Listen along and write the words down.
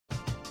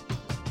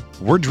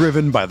We're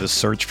driven by the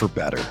search for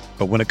better.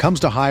 But when it comes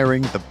to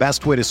hiring, the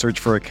best way to search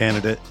for a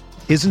candidate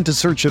isn't to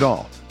search at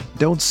all.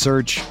 Don't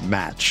search,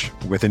 match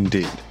with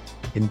Indeed.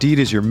 Indeed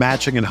is your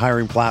matching and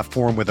hiring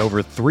platform with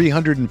over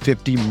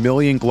 350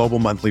 million global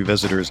monthly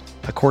visitors,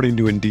 according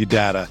to Indeed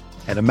data,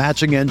 and a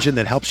matching engine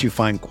that helps you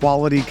find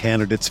quality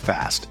candidates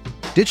fast.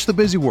 Ditch the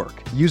busy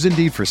work. Use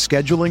Indeed for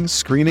scheduling,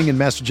 screening, and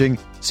messaging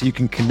so you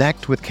can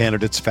connect with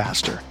candidates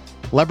faster.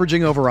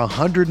 Leveraging over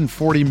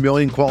 140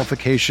 million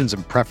qualifications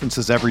and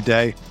preferences every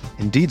day,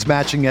 Indeed's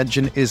matching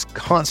engine is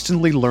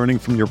constantly learning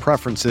from your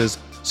preferences,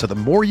 so the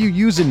more you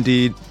use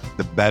Indeed,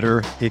 the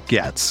better it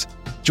gets.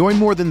 Join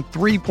more than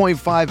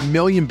 3.5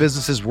 million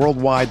businesses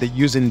worldwide that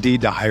use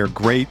Indeed to hire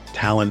great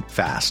talent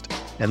fast.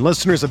 And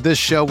listeners of this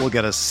show will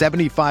get a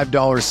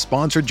 $75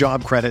 sponsored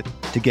job credit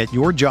to get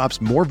your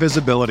jobs more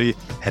visibility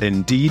at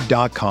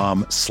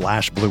Indeed.com/Blue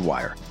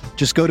Wire.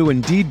 Just go to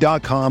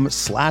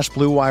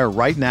Indeed.com/Blue Wire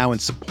right now and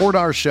support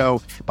our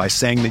show by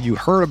saying that you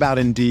heard about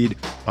Indeed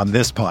on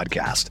this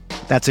podcast.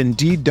 That's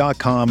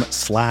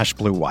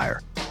Indeed.com/Blue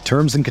Wire.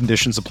 Terms and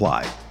conditions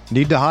apply.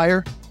 Need to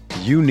hire?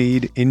 You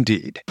need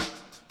Indeed.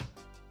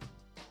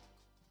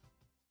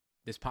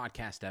 This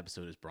podcast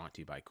episode is brought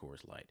to you by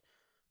Coors Light.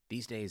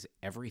 These days,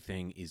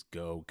 everything is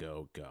go,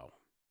 go, go.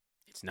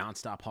 It's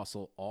nonstop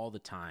hustle all the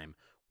time.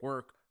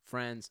 Work,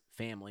 friends,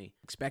 family,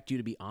 expect you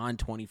to be on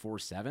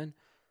 24/7.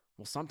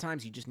 Well,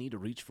 sometimes you just need to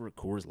reach for a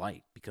Coors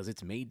Light because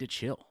it's made to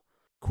chill.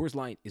 Coors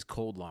Light is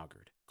cold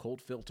lagered,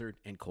 cold filtered,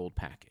 and cold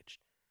packaged.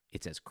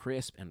 It's as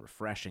crisp and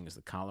refreshing as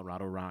the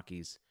Colorado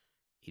Rockies.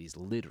 It is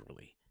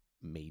literally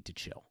made to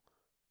chill.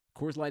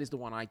 Coors Light is the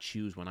one I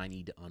choose when I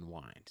need to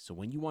unwind. So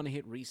when you want to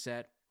hit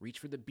reset, reach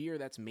for the beer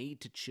that's made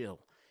to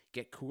chill.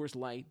 Get Coors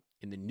Light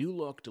in the new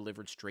look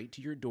delivered straight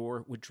to your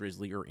door with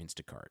Drizzly or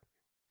Instacart.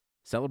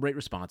 Celebrate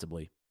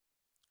responsibly.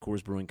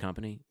 Coors Brewing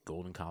Company,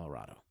 Golden,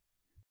 Colorado.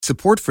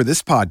 Support for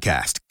this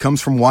podcast comes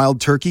from Wild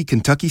Turkey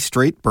Kentucky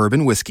Straight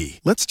Bourbon Whiskey.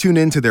 Let's tune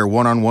in to their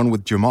one-on-one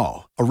with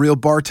Jamal, a real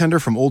bartender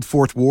from Old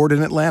Fourth Ward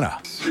in Atlanta.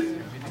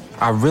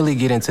 I really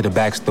get into the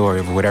backstory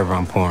of whatever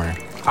I'm pouring,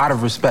 out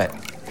of respect.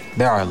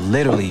 There are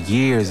literally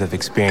years of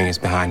experience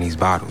behind these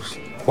bottles.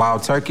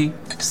 Wild Turkey,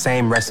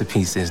 same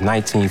recipe since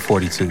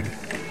 1942.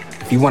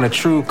 If you want a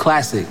true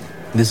classic,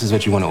 this is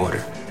what you want to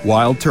order.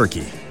 Wild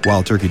Turkey.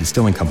 Wild Turkey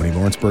Distilling Company,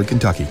 Lawrenceburg,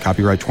 Kentucky.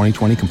 Copyright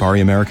 2020,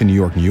 Campari American, New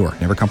York, New York.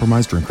 Never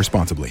compromise, drink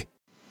responsibly.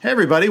 Hey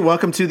everybody,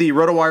 welcome to the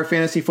RotoWire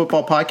Fantasy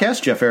Football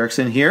Podcast. Jeff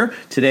Erickson here.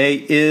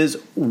 Today is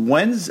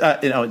Wednesday.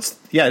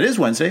 It is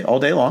Wednesday all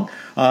day long.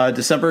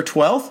 December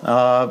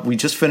 12th. We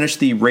just finished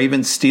the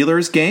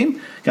Ravens-Steelers game.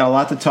 Got a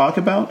lot to talk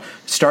about.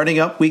 Starting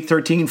up Week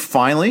 13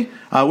 finally.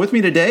 With me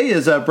today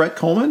is Brett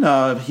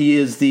Coleman. He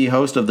is the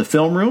host of The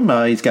Film Room.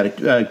 He's got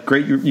a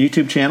great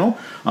YouTube channel,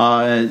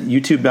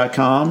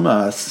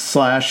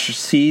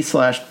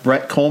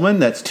 youtube.com/C/Brett Coleman.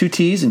 That's 2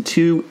 T's and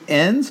 2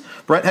 N's.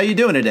 Brett, how you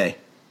doing today?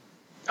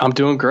 I'm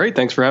doing great.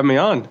 Thanks for having me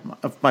on.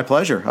 My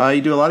pleasure.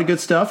 You do a lot of good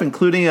stuff,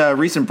 including a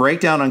recent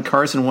breakdown on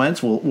Carson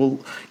Wentz. We'll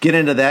get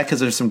into that because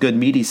there's some good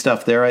meaty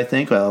stuff there, I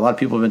think. A lot of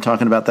people have been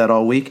talking about that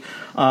all week.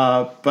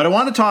 But I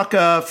want to talk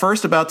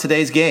first about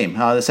today's game,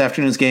 this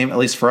afternoon's game, at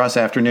least for us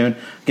afternoon,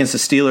 against the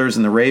Steelers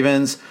and the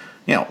Ravens.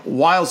 You know,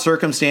 wild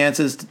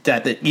circumstances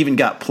that even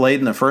got played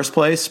in the first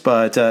place,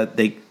 but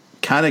they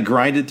kind of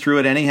grinded through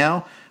it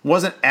anyhow. It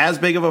wasn't as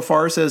big of a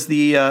farce as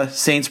the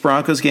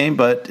Saints-Broncos game,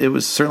 but it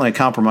was certainly a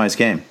compromised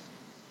game.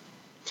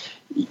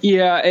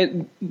 Yeah,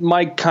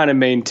 my kind of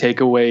main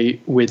takeaway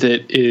with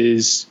it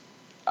is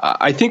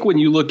I think when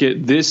you look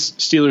at this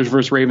Steelers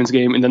versus Ravens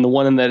game and then the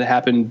one that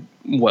happened,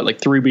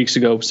 3 weeks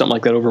ago, something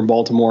like that over in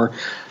Baltimore,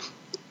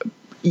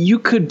 you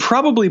could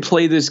probably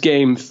play this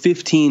game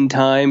 15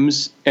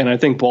 times, and I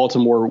think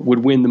Baltimore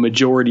would win the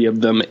majority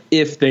of them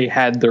if they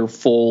had their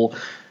full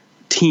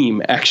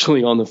team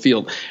actually on the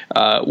field.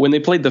 When they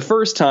played the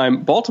first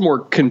time, Baltimore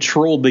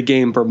controlled the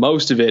game for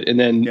most of it, and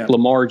then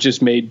Lamar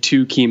just made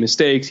 2 key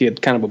mistakes. He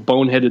had kind of a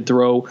boneheaded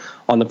throw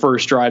on the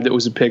first drive that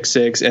was a pick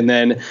six, and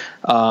then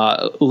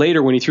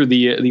later when he threw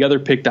the other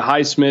pick to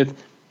Highsmith,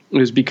 it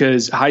was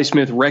because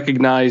Highsmith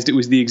recognized it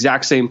was the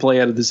exact same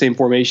play out of the same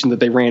formation that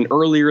they ran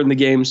earlier in the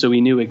game, so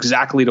he knew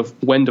exactly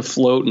when to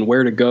float and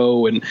where to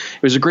go, and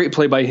it was a great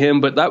play by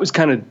him. But that was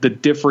kind of the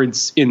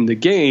difference in the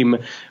game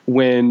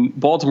when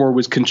Baltimore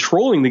was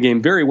controlling the game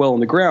very well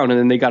on the ground, and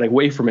then they got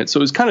away from it. So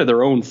it was kind of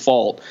their own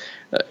fault.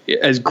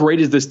 As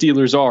great as the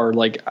Steelers are,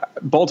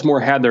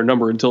 Baltimore had their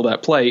number until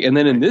that play. And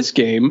then in this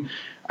game,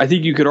 I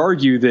think you could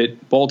argue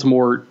that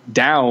Baltimore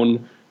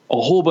down a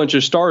whole bunch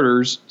of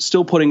starters,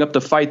 still putting up the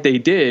fight they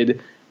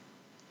did.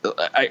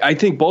 I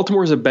think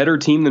Baltimore is a better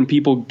team than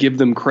people give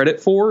them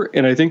credit for,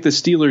 and I think the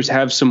Steelers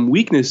have some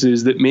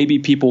weaknesses that maybe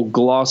people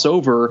gloss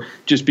over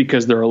just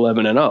because they're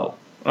 11-0.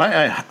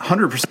 I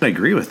 100%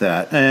 agree with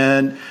that.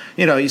 And,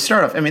 you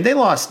start off,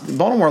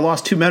 Baltimore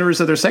lost 2 members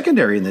of their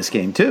secondary in this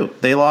game, too.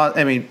 They lost,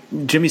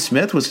 Jimmy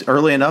Smith was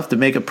early enough to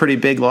make a pretty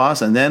big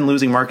loss, and then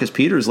losing Marcus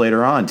Peters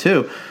later on,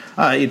 too.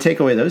 You take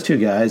away those two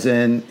guys,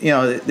 and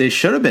they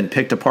should have been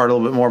picked apart a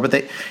little bit more.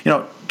 But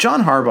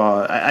John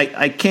Harbaugh,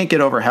 I can't get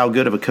over how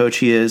good of a coach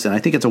he is, and I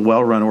think it's a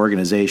well-run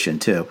organization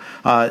too.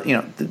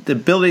 The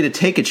ability to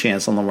take a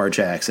chance on Lamar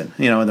Jackson,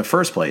 in the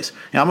first place.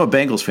 I'm a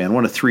Bengals fan,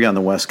 one of 3 on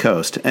the West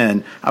Coast,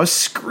 and I was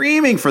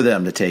screaming for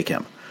them to take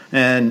him.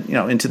 And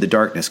into the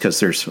darkness, because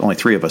there's only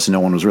 3 of us and no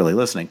one was really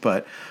listening.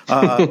 But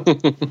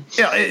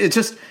it's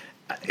just.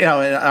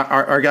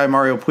 Our guy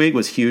Mario Puig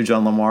was huge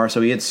on Lamar, so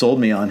he had sold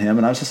me on him,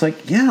 and I was just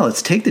like, yeah,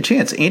 let's take the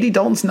chance. Andy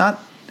Dalton's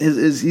not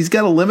he's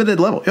got a limited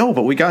level.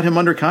 But we got him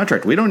under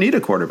contract. We don't need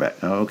a quarterback.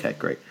 Oh, okay,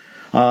 great.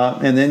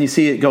 And then you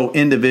see it go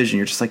in division.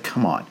 You're just like,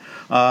 come on.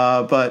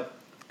 But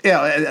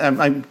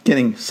I'm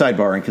getting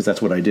sidebarring because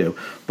that's what I do.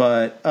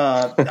 But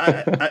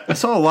I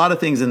saw a lot of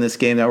things in this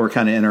game that were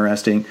kind of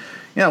interesting.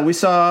 We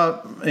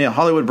saw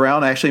Hollywood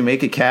Brown actually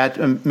make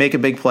a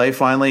big play.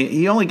 Finally,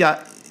 he only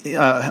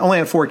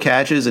had 4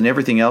 catches, and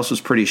everything else was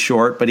pretty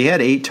short, but he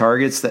had 8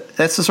 targets.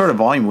 That's the sort of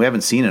volume we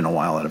haven't seen in a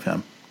while out of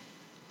him.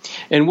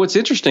 And what's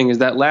interesting is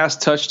that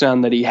last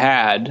touchdown that he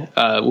had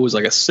was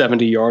like a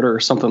 70-yarder or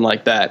something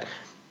like that.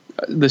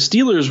 The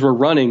Steelers were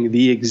running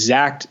the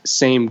exact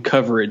same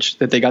coverage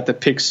that they got the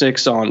pick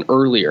 6 on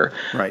earlier.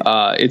 Right.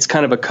 It's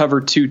kind of a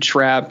cover 2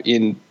 trap.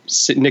 In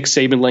Nick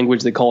Saban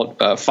language, they call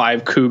it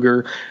 5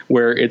 cougar,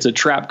 where it's a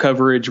trap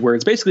coverage where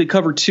it's basically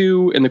cover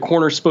 2 and the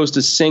corner's supposed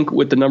to sync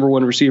with the number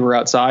 1 receiver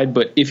outside.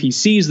 But if he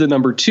sees the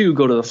number 2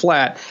 go to the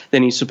flat,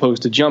 then he's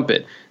supposed to jump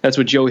it. That's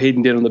what Joe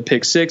Hayden did on the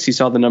pick 6. He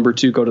saw the number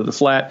 2 go to the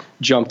flat,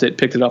 jumped it,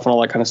 picked it up, and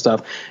all that kind of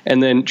stuff.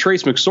 And then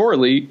Trace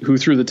McSorley, who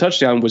threw the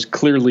touchdown, was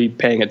clearly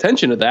paying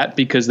attention to that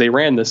because they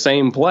ran the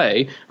same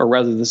play, or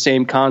rather the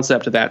same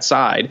concept to that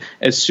side.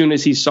 As soon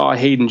as he saw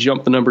Hayden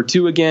jump the number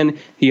 2 again,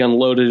 he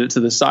unloaded it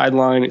to the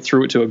sideline,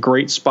 threw it to a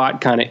great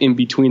spot kind of in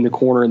between the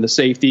corner and the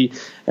safety.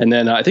 And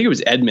then I think it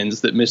was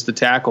Edmonds that missed the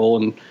tackle,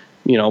 and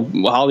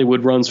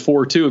Hollywood runs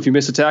 4-2. If you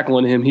miss a tackle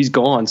on him, he's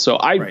gone. So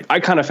I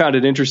kind of found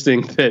it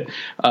interesting that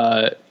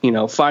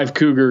 5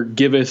 cougar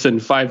giveth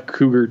and 5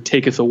 cougar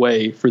taketh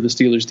away for the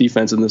Steelers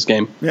defense in this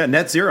game. Yeah,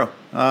 net 0.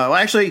 Well,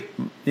 actually,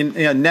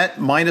 net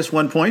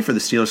 -1 point for the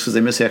Steelers because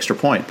they missed the extra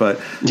point.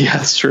 But yeah,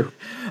 that's true.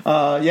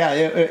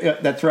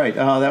 That's right.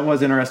 That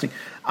was interesting.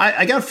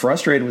 I got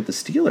frustrated with the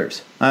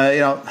Steelers.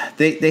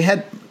 They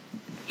had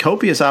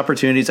copious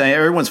opportunities.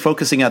 Everyone's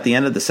focusing at the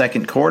end of the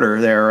second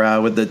quarter there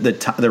with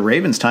the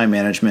Ravens' time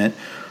management.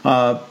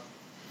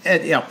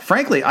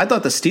 Frankly, I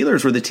thought the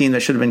Steelers were the team that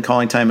should have been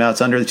calling timeouts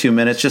under the 2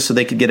 minutes just so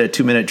they could get a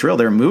 2-minute drill.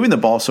 They were moving the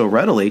ball so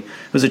readily.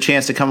 It was a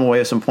chance to come away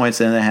with some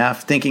points in the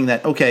half, thinking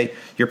that, okay,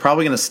 you're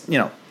probably going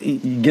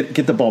to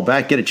get the ball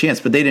back, get a chance.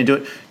 But they didn't do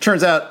it.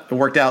 Turns out it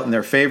worked out in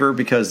their favor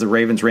because the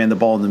Ravens ran the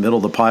ball in the middle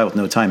of the pile with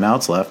no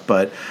timeouts left.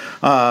 But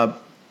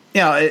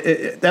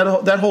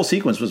that whole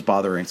sequence was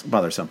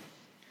bothersome.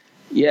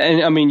 Yeah,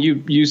 and I mean,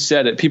 you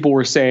said it. People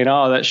were saying,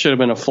 oh, that should have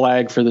been a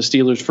flag for the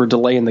Steelers for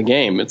delaying the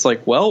game. It's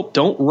like, well,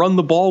 don't run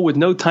the ball with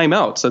no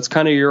timeouts. That's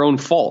kind of your own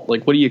fault.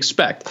 Like, what do you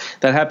expect?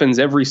 That happens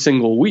every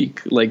single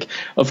week. Like,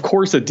 of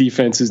course the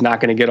defense is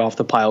not going to get off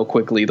the pile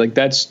quickly. Like,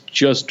 that's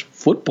just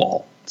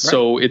football. Right.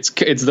 So it's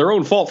their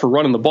own fault for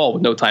running the ball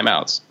with no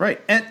timeouts.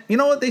 Right. And you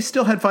know what? They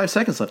still had 5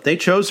 seconds left. They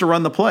chose to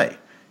run the play.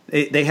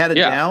 They had it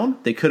down.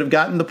 They could have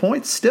gotten the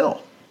points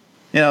still.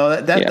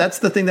 That's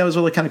the thing that was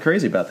really kind of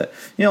crazy about that.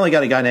 You only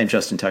got a guy named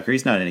Justin Tucker.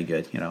 He's not any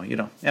good.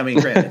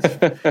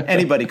 Granted,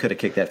 anybody could have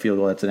kicked that field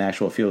goal. That's an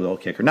actual field goal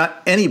kicker.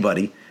 Not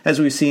anybody,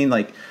 as we've seen.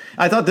 Like,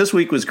 I thought this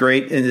week was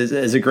great and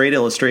is a great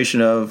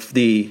illustration of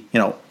the,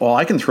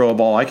 I can throw a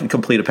ball, I can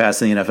complete a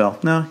pass in the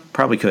NFL. No,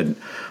 probably couldn't.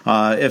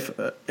 If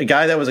a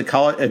guy that was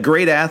a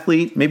great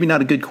athlete, maybe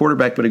not a good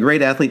quarterback, but a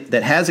great athlete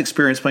that has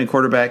experience playing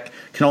quarterback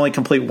can only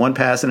complete one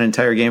pass in an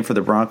entire game for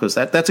the Broncos.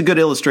 That's a good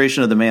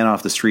illustration of the man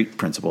off the street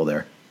principle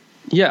there.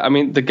 Yeah, I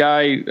mean, the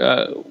guy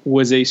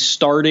was a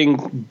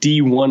starting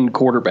D1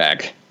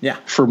 quarterback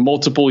for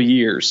multiple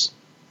years,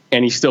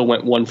 and he still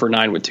went 1 for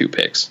 9 with 2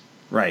 picks.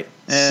 Right.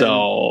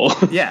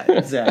 Yeah,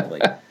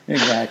 exactly.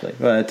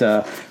 But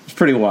it's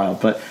pretty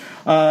wild. But,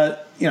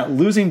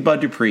 losing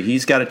Bud Dupree,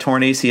 he's got a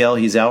torn ACL.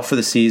 He's out for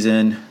the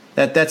season.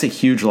 That's a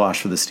huge loss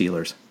for the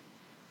Steelers.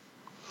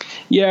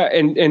 Yeah,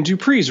 and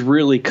Dupree's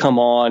really come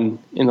on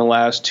in the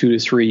last 2 to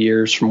 3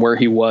 years from where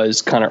he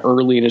was kind of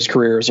early in his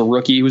career as a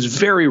rookie. He was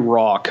very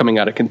raw coming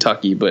out of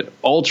Kentucky, but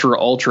ultra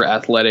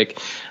athletic.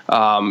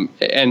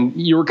 And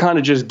you were kind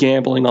of just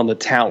gambling on the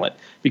talent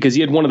because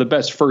he had one of the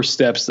best first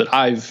steps that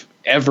I've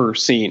ever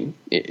seen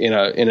in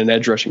an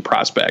edge rushing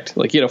prospect.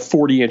 Like, he had a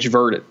 40-inch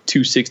vert at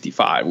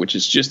 265, which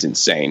is just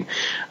insane.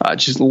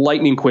 Just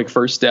lightning quick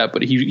first step,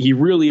 but he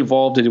really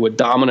evolved into a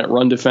dominant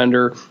run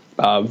defender.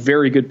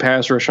 Very good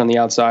pass rush on the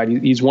outside.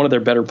 He's one of their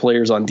better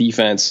players on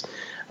defense.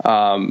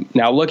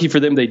 Now, lucky for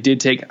them, they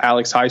did take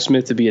Alex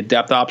Highsmith to be a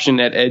depth option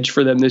at edge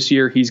for them this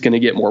year. He's going to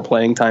get more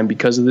playing time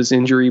because of this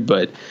injury.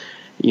 But,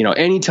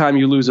 anytime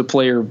you lose a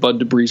player of Bud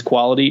Dupree's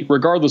quality,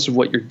 regardless of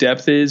what your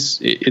depth is,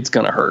 it's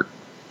going to hurt.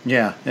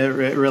 Yeah,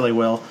 it really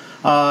will.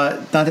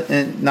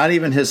 Not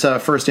even his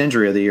first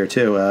injury of the year,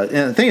 too.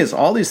 And the thing is,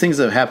 all these things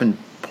that have happened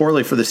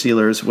poorly for the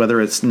Steelers,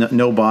 whether it's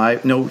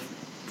no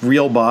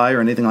real bye or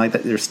anything like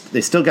that.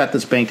 They still got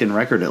this banking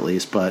record at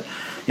least, but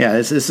yeah,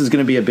 this is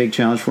going to be a big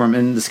challenge for them,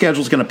 and the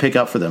schedule's going to pick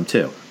up for them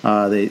too.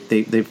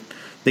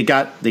 They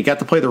got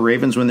to play the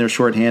Ravens when they're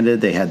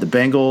shorthanded. They had the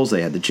Bengals,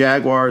 they had the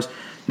Jaguars.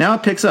 Now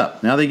it picks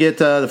up. Now they get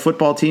the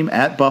football team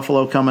at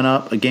Buffalo coming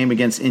up, a game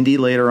against Indy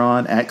later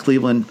on, at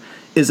Cleveland.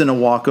 Isn't a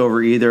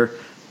walkover either.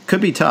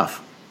 Could be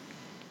tough.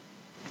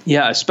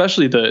 Yeah,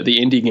 especially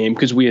the Indy game,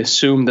 because we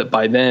assume that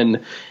by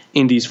then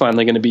Indy's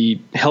finally going to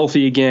be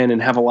healthy again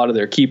and have a lot of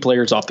their key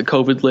players off the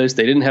COVID list.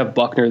 They didn't have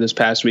Buckner this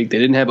past week. They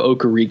didn't have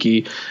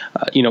Okereke.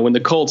 When the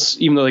Colts,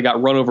 even though they got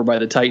run over by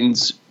the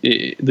Titans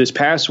this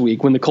past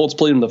week, when the Colts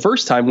played them the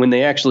first time, when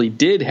they actually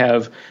did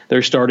have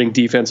their starting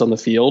defense on the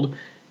field,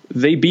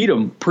 they beat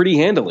them pretty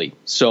handily.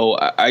 So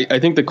I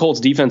think the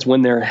Colts defense,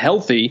 when they're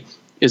healthy,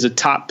 is a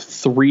top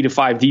 3 to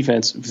 5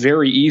 defense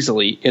very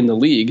easily in the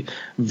league.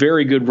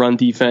 Very good run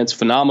defense,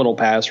 phenomenal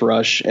pass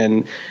rush,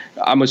 and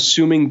I'm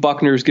assuming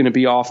Buckner is going to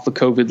be off the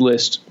COVID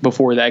list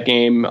before that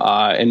game,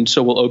 and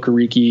so will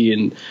Okereke.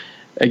 And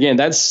again,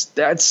 that's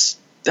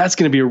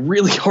going to be a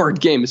really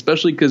hard game,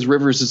 especially because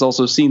Rivers has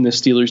also seen the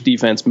Steelers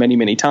defense many,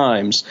 many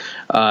times,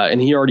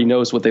 and he already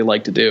knows what they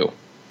like to do.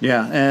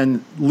 Yeah,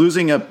 and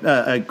losing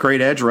a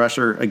great edge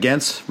rusher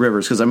against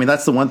Rivers, because, I mean,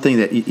 that's the one thing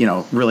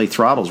that, really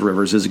throttles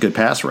Rivers is a good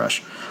pass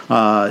rush.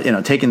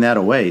 Taking that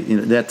away,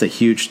 that's a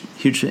huge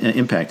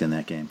impact in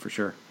that game for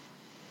sure.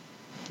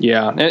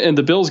 Yeah, and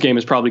the Bills game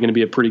is probably going to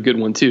be a pretty good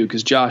one, too,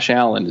 because Josh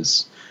Allen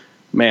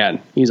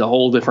he's a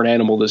whole different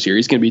animal this year.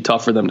 He's going to be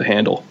tough for them to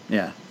handle.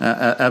 Yeah,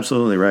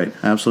 absolutely right.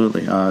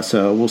 Absolutely.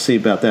 So we'll see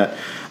about that.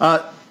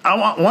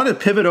 I want to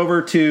pivot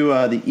over to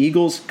the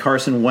Eagles,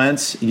 Carson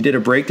Wentz. You did a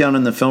breakdown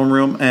in the film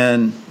room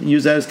and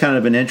use that as kind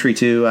of an entry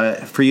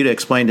for you to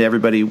explain to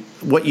everybody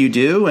what you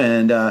do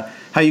and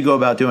how you go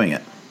about doing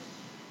it.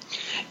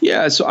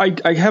 Yeah, so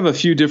I have a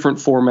few different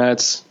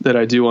formats that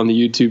I do on the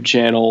YouTube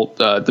channel.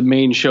 The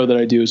main show that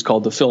I do is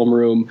called The Film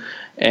Room,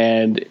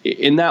 and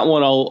in that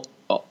one I'll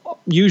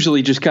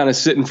usually just kind of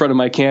sit in front of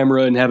my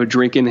camera and have a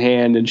drink in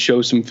hand and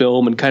show some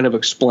film and kind of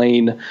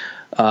explain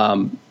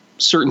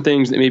certain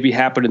things that maybe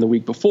happened in the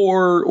week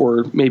before,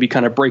 or maybe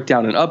kind of break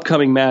down an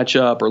upcoming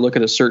matchup or look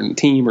at a certain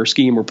team or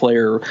scheme or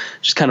player,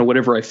 just kind of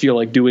whatever I feel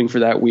like doing for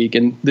that week.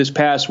 And this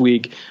past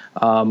week,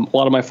 a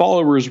lot of my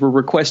followers were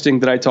requesting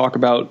that I talk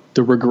about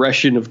the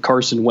regression of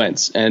Carson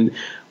Wentz and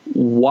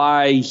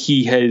why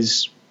he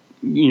has,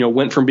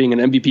 went from being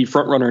an MVP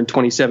frontrunner in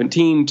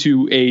 2017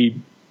 to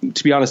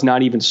be honest,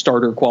 not even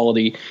starter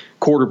quality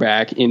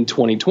quarterback in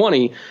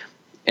 2020.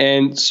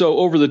 And so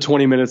over the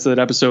 20 minutes of that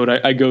episode,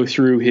 I go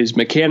through his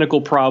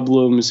mechanical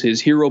problems,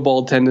 his hero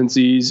ball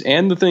tendencies,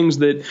 and the things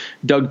that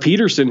Doug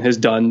Peterson has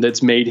done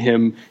that's made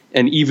him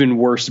an even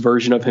worse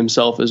version of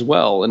himself as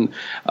well. And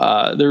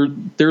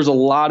there's a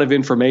lot of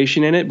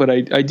information in it, but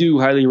I do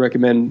highly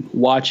recommend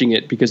watching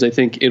it because I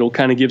think it'll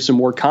kind of give some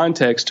more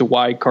context to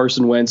why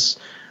Carson Wentz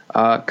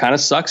kind of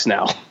sucks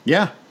now.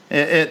 Yeah.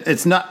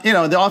 It's not,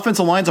 the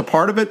offensive line's a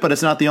part of it, but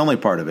it's not the only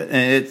part of it.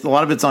 And a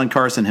lot of it's on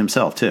Carson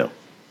himself, too.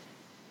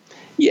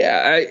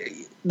 Yeah,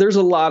 there's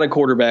a lot of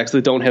quarterbacks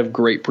that don't have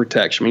great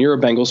protection. I mean, you're a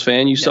Bengals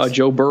fan. You saw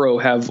Joe Burrow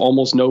have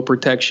almost no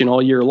protection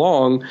all year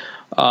long.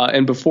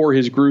 And before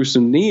his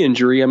gruesome knee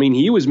injury, I mean,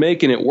 he was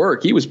making it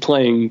work. He was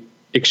playing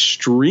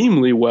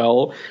extremely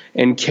well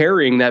and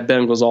carrying that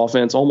Bengals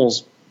offense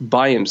almost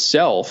by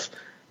himself.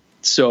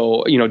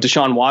 So,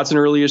 Deshaun Watson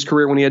early in his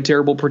career when he had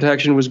terrible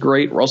protection was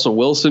great. Russell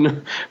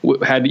Wilson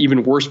had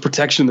even worse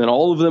protection than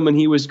all of them, and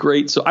he was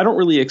great. So I don't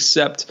really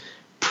accept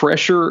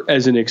pressure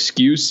as an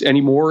excuse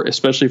anymore,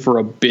 especially for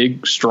a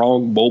big,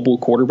 strong, mobile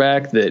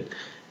quarterback that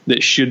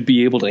should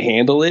be able to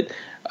handle it.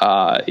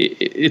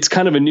 It's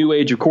kind of a new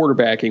age of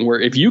quarterbacking where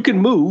if you can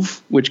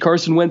move, which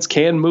Carson Wentz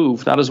can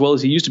move, not as well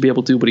as he used to be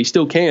able to, but he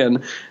still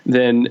can,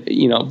 then,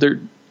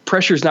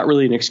 pressure is not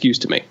really an excuse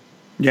to me.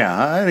 Yeah,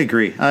 I'd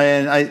agree.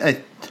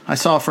 I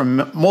saw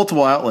from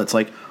multiple outlets,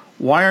 like,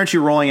 why aren't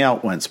you rolling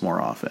out Wentz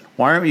more often?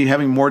 Why aren't you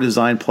having more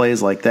design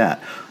plays like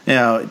that?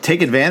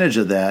 Take advantage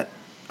of that.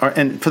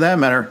 And for that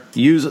matter,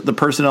 use the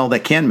personnel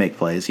that can make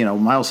plays.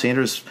 Miles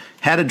Sanders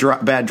had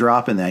a bad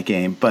drop in that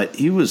game, but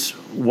he was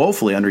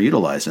woefully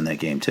underutilized in that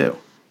game too.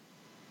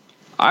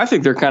 I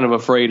think they're kind of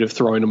afraid of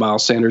throwing to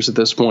Miles Sanders at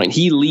this point.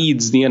 He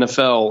leads the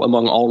NFL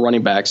among all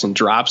running backs in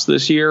drops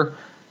this year,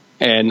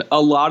 and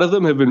a lot of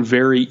them have been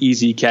very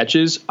easy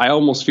catches. I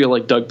almost feel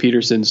like Doug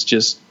Peterson's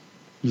just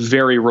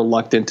very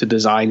reluctant to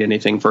design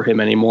anything for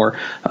him anymore.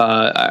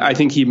 I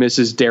think he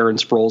misses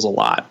Darren Sproles a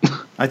lot.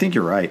 I think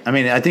you're right. I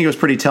mean, I think it was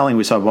pretty telling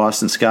we saw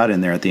Boston Scott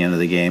in there at the end of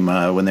the game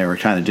when they were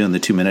kind of doing the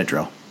 2-minute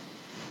drill.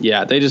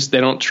 Yeah, they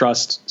don't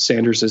trust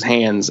Sanders'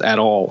 hands at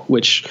all,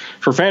 which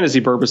for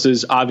fantasy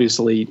purposes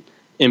obviously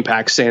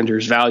impacts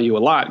Sanders' value a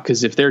lot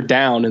because if they're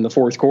down in the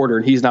fourth quarter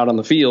and he's not on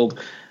the field,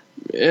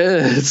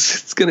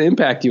 it's going to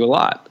impact you a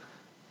lot.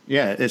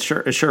 Yeah, it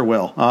sure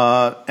will.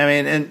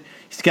 And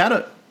he's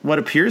got what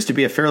appears to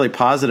be a fairly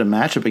positive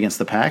matchup against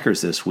the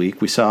Packers this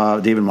week. We saw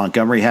David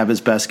Montgomery have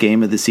his best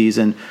game of the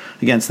season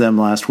against them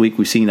last week.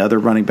 We've seen other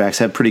running backs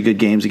have pretty good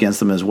games against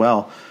them as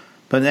well.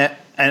 And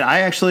I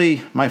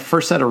actually, my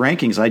first set of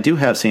rankings, I do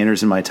have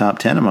Sanders in my top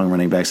 10 among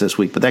running backs this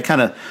week, but that kind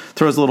of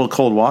throws a little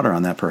cold water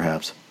on that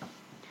perhaps.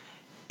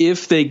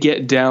 If they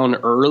get down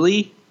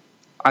early,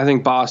 I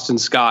think Boston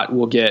Scott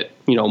will get,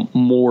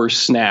 more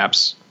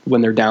snaps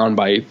when they're down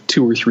by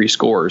 2 or 3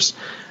 scores.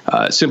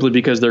 Simply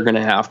because they're going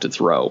to have to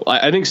throw.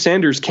 I think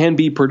Sanders can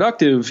be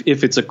productive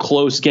if it's a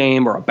close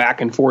game or a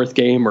back and forth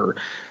game, or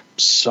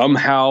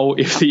somehow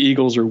if the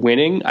Eagles are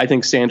winning. I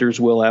think Sanders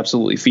will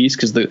absolutely feast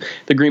because the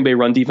Green Bay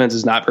run defense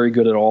is not very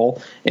good at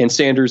all. And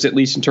Sanders, at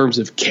least in terms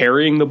of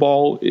carrying the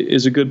ball,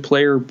 is a good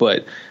player.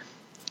 But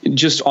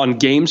just on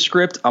game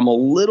script, I'm a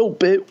little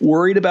bit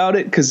worried about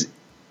it because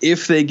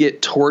if they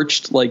get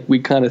torched like we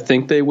kind of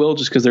think they will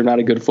just because they're not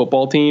a good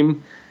football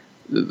team,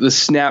 the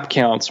snap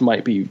counts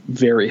might be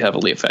very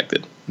heavily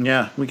affected.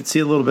 Yeah, we could see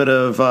a little bit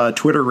of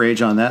Twitter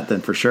rage on that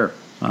then for sure,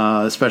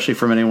 especially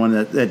from anyone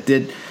that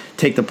did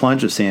take the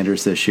plunge of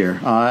Sanders this year.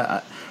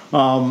 That's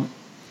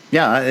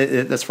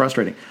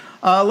frustrating.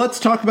 Let's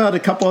talk about a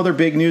couple other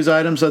big news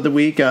items of the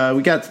week.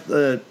 We got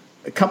a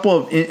couple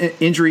of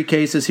injury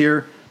cases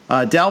here.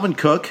 Dalvin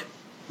Cook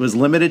was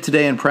limited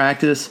today in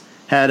practice,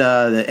 had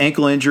the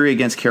ankle injury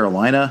against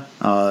Carolina.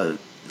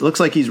 Looks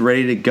like he's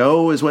ready to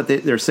go is what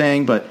they're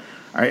saying, but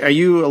are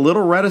you a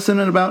little reticent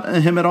about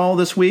him at all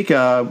this week?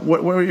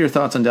 What are your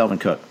thoughts on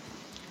Dalvin Cook?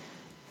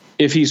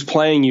 If he's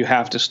playing, you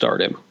have to start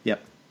him.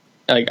 Yep.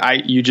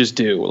 You just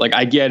do.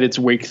 I get it's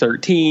week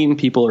 13.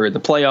 People are in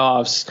the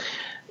playoffs.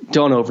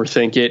 Don't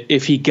overthink it.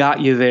 If he got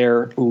you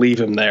there,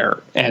 leave him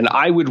there. And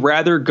I would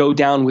rather go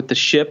down with the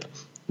ship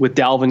with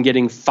Dalvin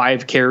getting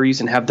 5 carries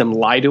and have them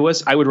lie to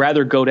us. I would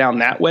rather go down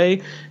that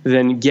way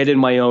than get in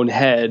my own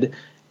head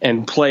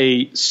and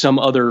play some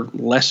other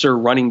lesser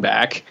running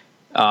back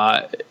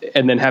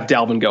and then have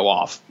Dalvin go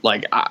off.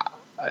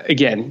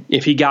 Again,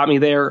 if he got me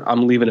there,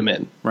 I'm leaving him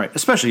in. Right,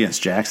 especially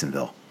against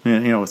Jacksonville.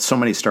 With so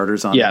many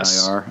starters on the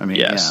IR. I mean,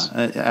 yes.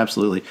 Yeah,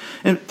 absolutely.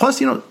 And plus,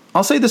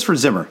 I'll say this for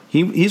Zimmer.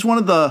 He's one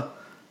of the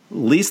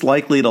least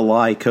likely to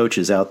lie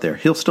coaches out there.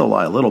 He'll still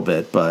lie a little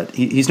bit, but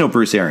he's no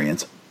Bruce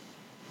Arians.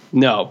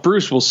 No,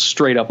 Bruce will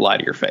straight up lie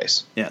to your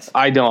face. Yes.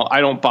 I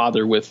don't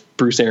bother with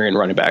Bruce Arians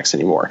running backs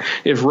anymore.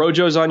 If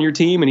Rojo's on your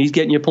team and he's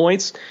getting you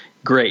points,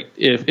 great.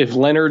 If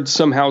Leonard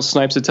somehow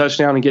snipes a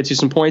touchdown and gets you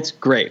some points,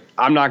 great.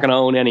 I'm not going to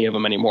own any of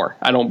them anymore.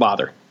 I don't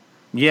bother.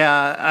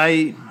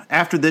 Yeah,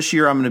 after this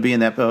year, I'm going to be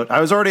in that boat.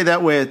 I was already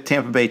that way with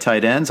Tampa Bay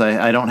tight ends.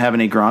 I don't have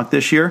any Gronk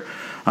this year,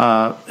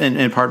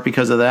 in part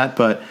because of that.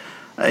 But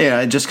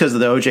just because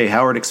of the O.J.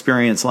 Howard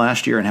experience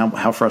last year and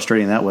how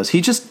frustrating that was.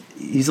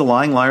 He's a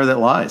lying liar that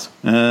lies,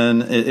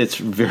 and it's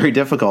very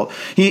difficult.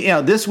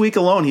 This week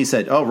alone, he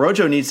said,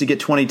 Rojo needs to get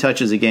 20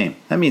 touches a game.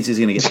 That means he's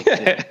going to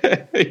get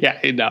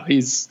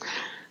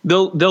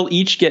they'll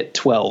each get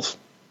 12.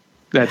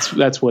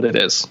 That's what it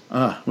is.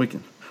 We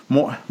can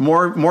more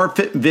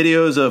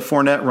videos of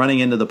Fournette running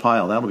into the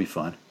pile. That'll be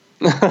fun.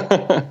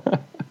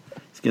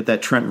 Let's get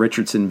that Trent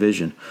Richardson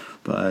vision.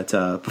 But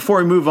before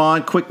we move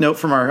on, quick note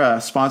from our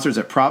sponsors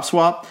at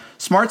PropSwap.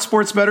 Smart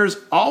sports bettors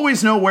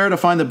always know where to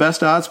find the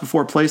best odds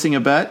before placing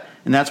a bet,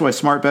 and that's why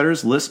smart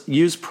bettors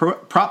use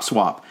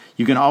PropSwap.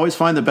 You can always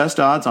find the best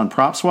odds on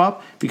PropSwap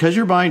because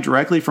you're buying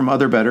directly from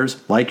other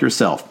bettors like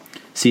yourself.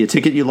 See a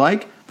ticket you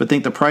like but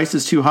think the price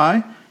is too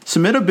high?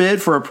 Submit a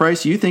bid for a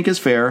price you think is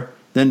fair,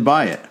 then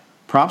buy it.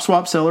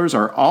 PropSwap sellers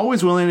are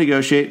always willing to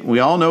negotiate. We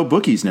all know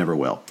bookies never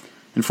will.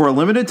 And for a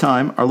limited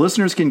time, our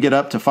listeners can get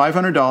up to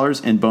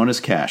 $500 in bonus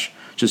cash.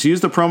 Just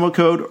use the promo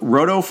code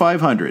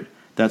ROTO500.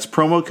 That's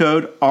promo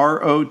code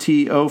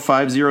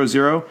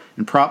ROTO500,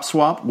 and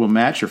PropSwap will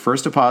match your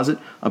first deposit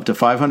up to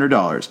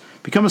 $500.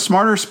 Become a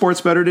smarter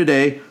sports bettor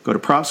today. Go to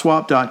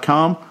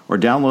PropSwap.com or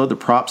download the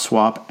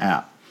PropSwap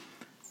app.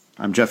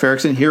 I'm Jeff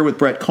Erickson here with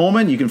Brett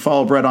Coleman. You can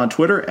follow Brett on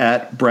Twitter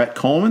at Brett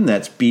Coleman.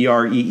 That's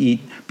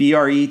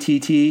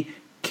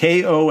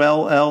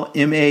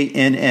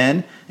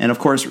BRETTKOLLMANN. And, of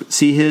course,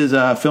 see his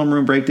film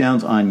room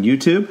breakdowns on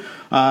YouTube.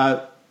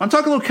 I'm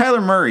talking a little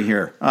Kyler Murray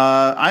here.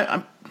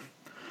 I'm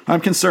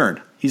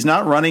concerned. He's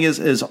not running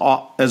as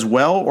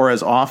well or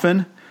as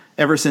often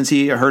ever since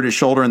he hurt his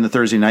shoulder in the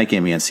Thursday night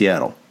game against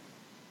Seattle.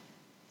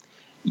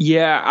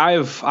 Yeah,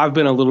 I've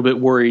been a little bit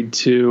worried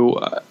too.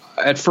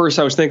 At first,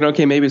 I was thinking,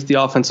 okay, maybe it's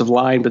the offensive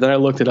line, but then I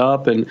looked it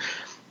up, and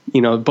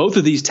both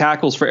of these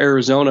tackles for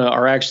Arizona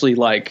are actually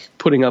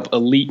putting up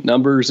elite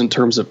numbers in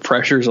terms of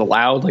pressures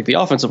allowed. The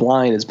offensive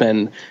line has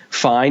been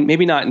fine,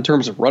 maybe not in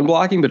terms of run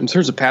blocking, but in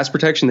terms of pass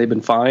protection, they've been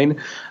fine.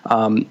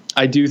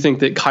 I do think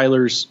that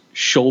Kyler's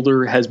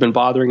shoulder has been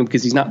bothering him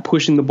because he's not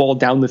pushing the ball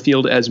down the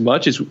field as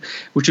much,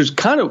 which was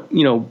kind of,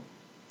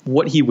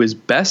 what he was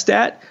best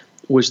at,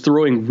 was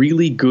throwing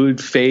really good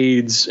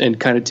fades and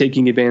kind of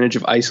taking advantage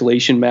of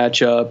isolation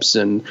matchups.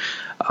 And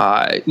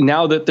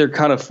now that they're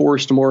kind of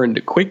forced more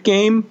into quick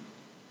game,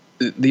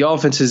 the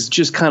offense has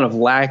just kind of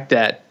lacked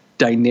that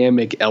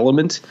dynamic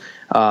element.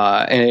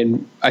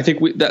 And I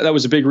think that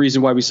was a big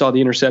reason why we saw the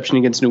interception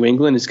against New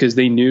England, is because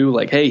they knew,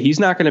 like, hey, he's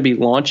not going to be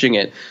launching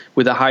it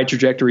with a high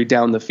trajectory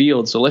down the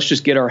field. So let's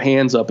just get our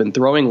hands up in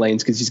throwing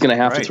lanes because he's going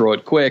to have to throw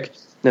it quick.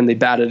 Then they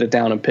batted it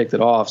down and picked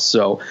it off.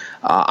 So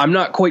I'm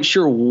not quite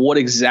sure what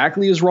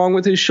exactly is wrong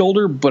with his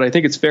shoulder, but I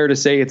think it's fair to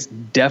say it's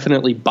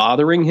definitely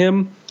bothering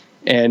him.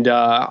 And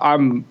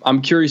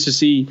I'm curious to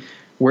see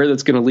where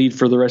that's going to lead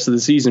for the rest of the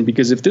season,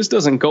 because if this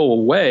doesn't go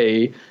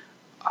away,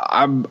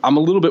 I'm a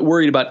little bit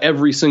worried about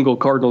every single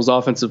Cardinals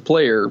offensive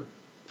player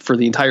for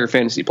the entire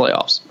fantasy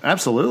playoffs.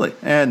 Absolutely.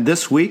 And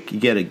this week you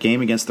get a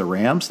game against the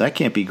Rams. That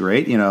can't be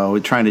great,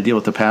 trying to deal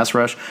with the pass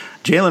rush.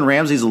 Jalen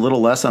Ramsey's a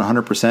little less than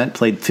 100%,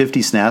 played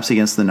 50 snaps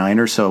against the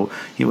Niners, so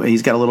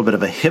he's got a little bit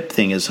of a hip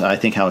thing, is I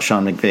think how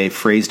Sean McVay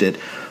phrased it.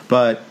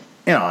 But,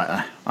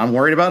 I'm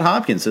worried about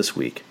Hopkins this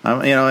week.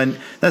 And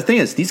the thing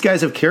is, these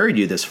guys have carried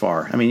you this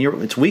far. I mean,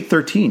 it's week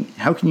 13.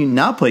 How can you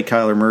not play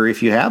Kyler Murray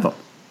if you have him?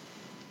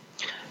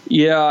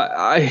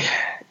 Yeah,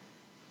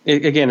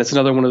 again, it's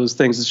another one of those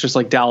things. It's just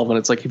like Dalvin.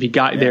 It's like if you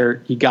got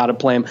there, you got to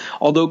play him.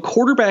 Although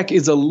quarterback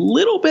is a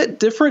little bit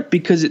different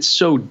because it's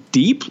so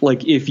deep.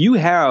 Like if you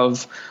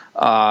have,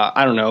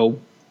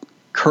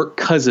 Kirk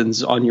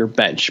Cousins on your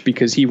bench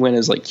because he went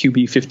as like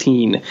QB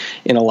 15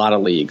 in a lot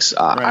of leagues.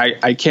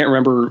 I can't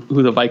remember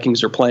who the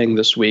Vikings are playing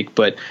this week,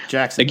 but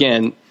Jackson.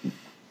 Again,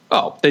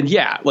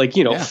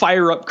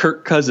 fire up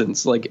Kirk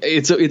Cousins. Like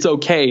it's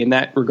okay in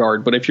that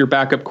regard. But if your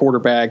backup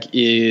quarterback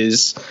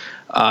is,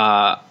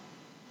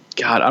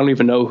 I don't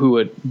even know who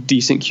a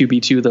decent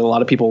QB2 that a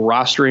lot of people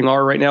rostering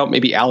are right now.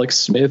 Maybe Alex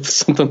Smith,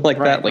 something like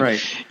that.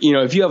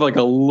 If you have like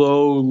a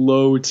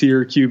low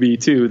tier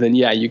QB2, then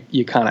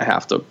you kind of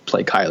have to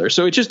play Kyler.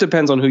 So it just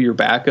depends on who your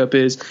backup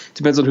is.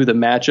 Depends on who the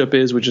matchup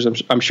is, which is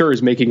I'm sure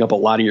is making up a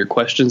lot of your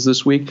questions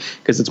this week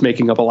because it's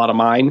making up a lot of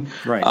mine.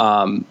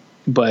 Right.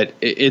 But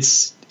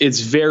it's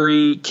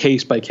very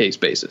case by case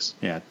basis.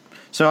 Yeah.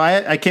 So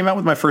I came out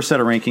with my first set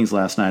of rankings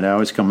last night. I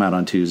always come out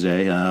on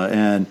Tuesday,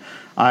 and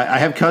I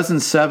have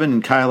Cousins 7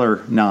 and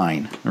Kyler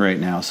 9 right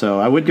now. So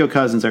I would go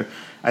Cousins there.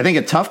 I think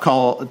a tough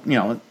call,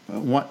 a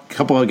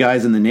couple of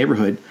guys in the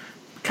neighborhood,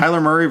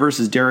 Kyler Murray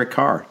versus Derek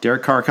Carr.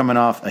 Derek Carr coming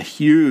off a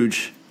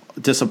huge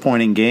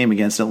disappointing game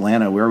against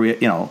Atlanta where a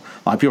lot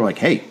of people are like,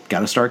 hey,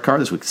 got to start Carr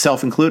this week,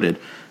 self-included,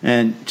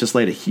 and just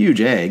laid a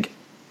huge egg.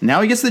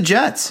 Now he gets the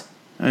Jets.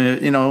 Who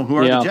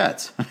are the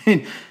Jets? I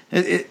mean,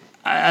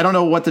 I don't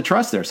know what to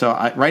trust there. So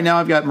right now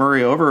I've got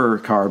Murray over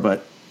Carr,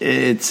 but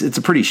it's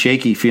a pretty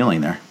shaky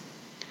feeling there.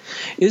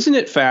 Isn't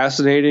it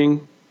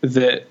fascinating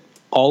that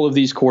all of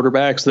these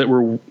quarterbacks that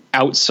were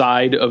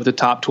outside of the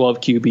top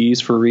 12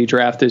 QBs for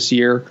redraft this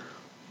year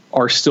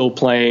are still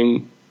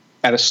playing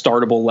at a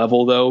startable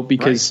level, though?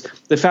 Because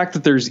the fact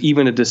that there's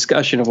even a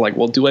discussion of like,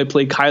 well, do I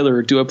play Kyler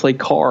or do I play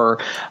Carr?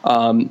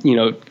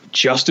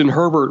 Justin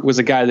Herbert was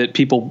a guy that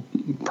people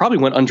probably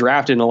went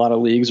undrafted in a lot of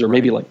leagues, or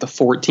maybe like the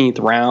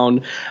 14th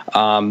round.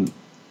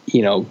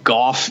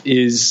 Goff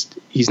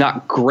he's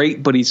not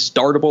great, but he's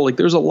startable. Like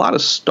there's a lot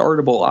of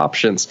startable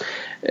options.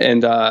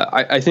 And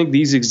I think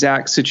these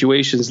exact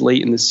situations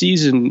late in the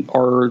season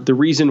are the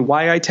reason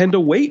why I tend to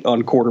wait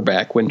on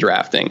quarterback when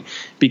drafting,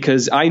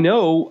 because I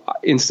know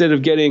instead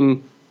of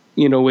getting,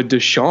 a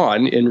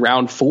Deshaun in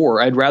round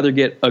 4, I'd rather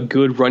get a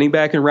good running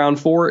back in round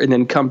 4 and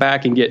then come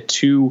back and get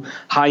 2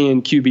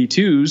 high-end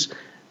QB2s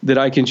that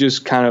I can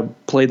just kind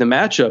of play the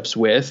matchups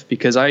with,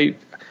 because I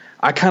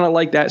kind of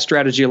like that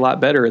strategy a lot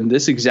better, and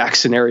this exact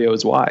scenario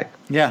is why.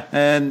 Yeah,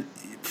 and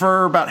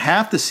for about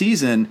half the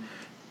season,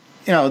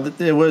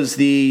 it was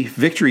the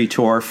victory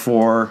tour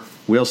for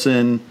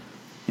Wilson,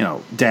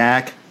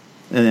 Dak,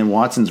 and then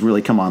Watson's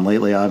really come on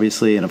lately,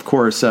 obviously, and of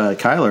course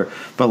Kyler.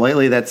 But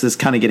lately, that's just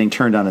kind of getting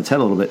turned on its head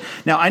a little bit.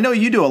 Now, I know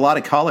you do a lot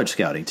of college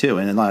scouting too,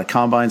 and a lot of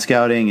combine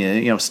scouting,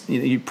 and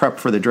you prep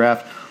for the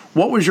draft.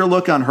 What was your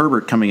look on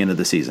Herbert coming into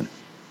the season?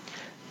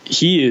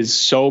 He is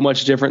so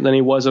much different than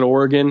he was at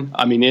Oregon.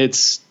 I mean,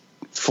 it's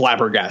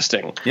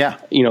flabbergasting. Yeah.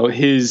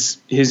 His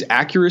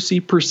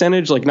accuracy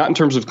percentage, like not in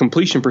terms of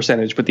completion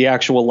percentage, but the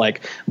actual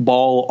like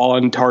ball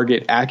on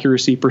target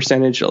accuracy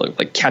percentage,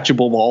 like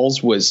catchable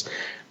balls, was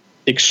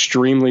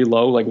extremely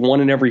low. Like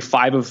 1 in every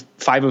 5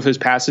 of his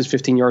passes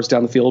 15 yards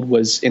down the field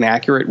was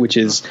inaccurate, which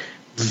is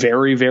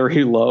very,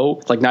 very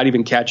low, like not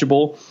even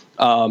catchable.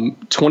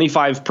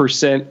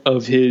 25%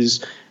 of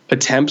his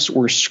attempts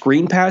were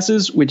screen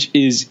passes, which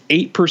is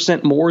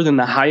 8% more than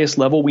the highest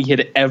level we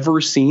had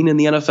ever seen in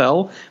the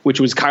NFL, which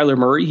was Kyler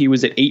Murray. He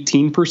was at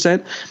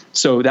 18%.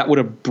 So that would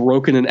have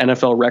broken an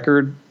NFL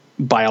record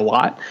by a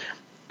lot.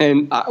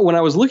 And when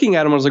I was looking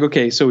at him, I was like,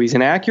 okay, so he's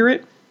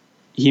inaccurate.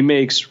 He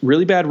makes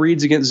really bad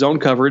reads against zone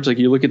coverage. Like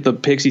you look at the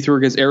picks he threw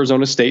against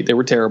Arizona State, they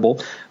were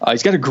terrible.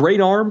 He's got a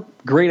great arm,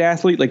 great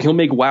athlete. Like he'll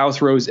make wow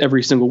throws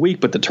every single week,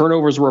 but the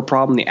turnovers were a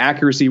problem. The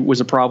accuracy was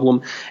a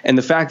problem. And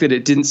the fact that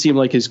it didn't seem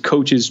like his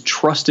coaches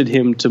trusted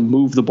him to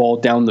move the ball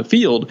down the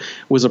field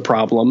was a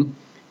problem.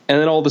 And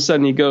then all of a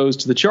sudden he goes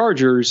to the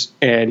Chargers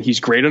and he's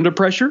great under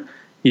pressure.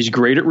 He's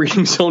great at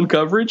reading zone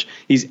coverage.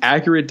 He's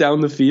accurate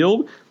down the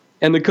field.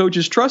 And the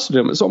coaches trusted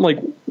him. So I'm like,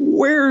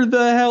 where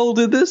the hell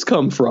did this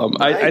come from?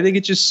 Right. I think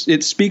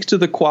it speaks to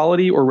the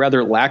quality, or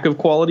rather lack of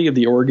quality, of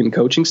the Oregon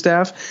coaching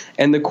staff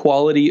and the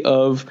quality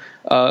of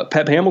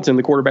Pep Hamilton,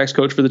 the quarterback's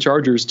coach for the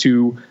Chargers,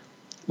 to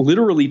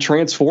literally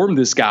transform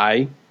this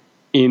guy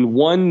in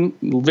one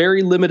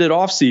very limited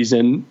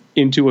offseason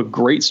into a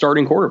great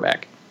starting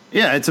quarterback.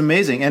 Yeah, it's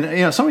amazing.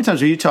 And, so many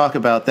times when you talk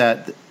about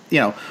that,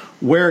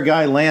 where a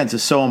guy lands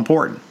is so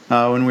important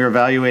when we're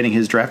evaluating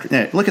his draft.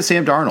 Look at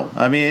Sam Darnold.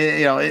 I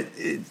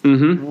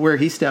mean, where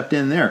he stepped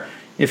in there.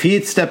 If he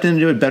had stepped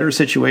into a better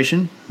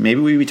situation,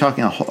 maybe we'd be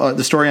talking,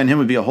 the story on him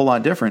would be a whole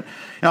lot different.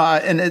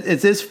 And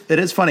it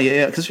is funny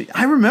because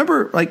I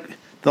remember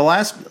the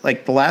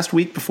last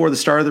week before the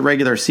start of the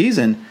regular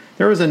season,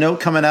 there was a note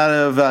coming out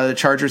of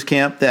Chargers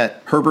camp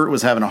that Herbert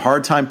was having a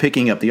hard time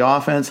picking up the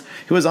offense.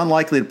 He was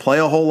unlikely to play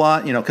a whole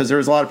lot, because there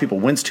was a lot of people.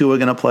 When's Tua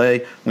going to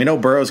play? We know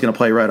Burrow's going to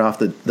play right off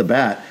the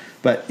bat.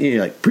 But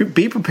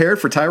be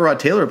prepared for Tyrod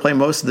Taylor to play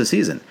most of the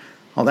season.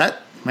 Well,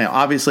 that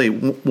obviously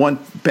one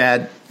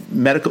bad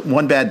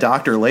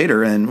doctor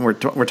later, and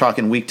we're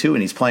talking week 2,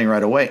 and he's playing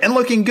right away and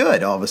looking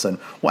good all of a sudden.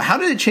 Well, how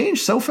did it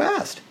change so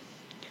fast?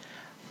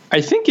 I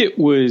think it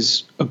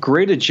was a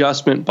great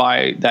adjustment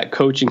by that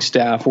coaching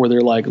staff where they're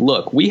like,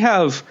 look, we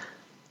have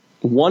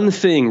one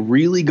thing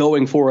really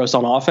going for us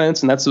on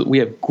offense, and that's that we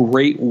have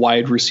great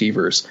wide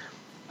receivers.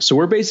 So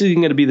we're basically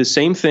going to be the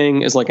same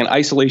thing as like an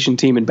isolation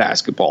team in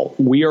basketball.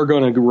 We are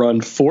going to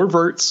run 4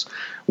 verts.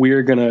 We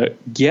are going to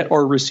get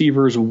our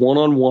receivers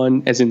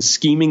one-on-one, as in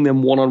scheming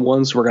them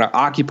one-on-one. So we're going to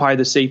occupy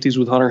the safeties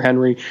with Hunter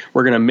Henry.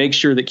 We're going to make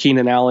sure that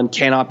Keenan Allen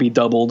cannot be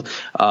doubled.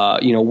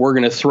 We're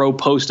going to throw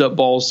post-up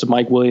balls to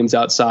Mike Williams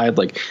outside.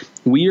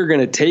 We are going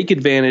to take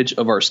advantage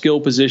of our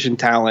skill position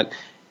talent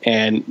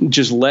and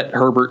just let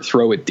Herbert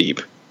throw it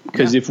deep.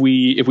 Because if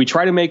we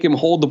try to make him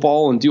hold the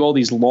ball and do all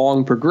these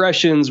long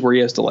progressions where he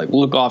has to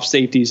look off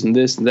safeties and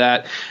this and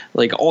that,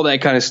 all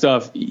that kind of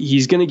stuff,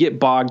 he's going to get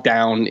bogged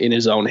down in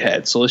his own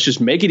head. So let's just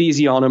make it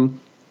easy on him,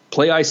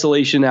 play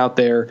isolation out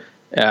there,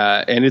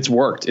 and it's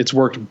worked. It's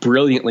worked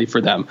brilliantly for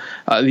them.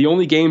 The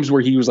only games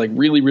where he was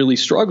really, really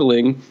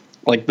struggling,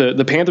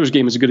 the Panthers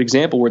game is a good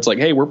example where it's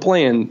hey, we're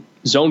playing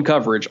zone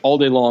coverage all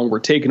day long. We're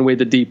taking away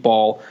the deep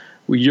ball.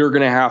 You're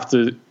going to have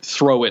to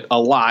throw it a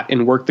lot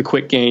and work the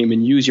quick game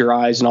and use your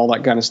eyes and all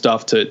that kind of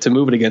stuff to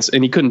move it against.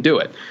 And he couldn't do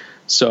it.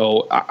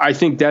 So I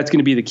think that's going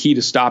to be the key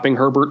to stopping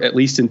Herbert, at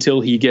least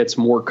until he gets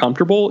more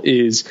comfortable,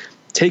 is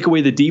take away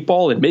the deep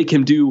ball and make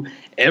him do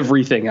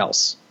everything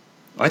else.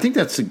 I think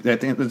that's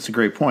a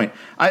great point.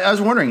 I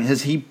was wondering,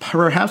 has he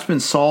perhaps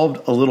been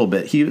solved a little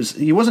bit?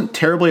 He wasn't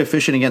terribly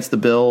efficient against the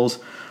Bills.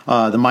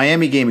 The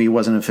Miami game, he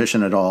wasn't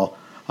efficient at all.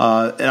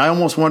 And I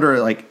almost wonder,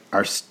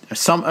 are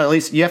some, at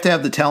least you have to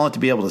have the talent to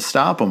be able to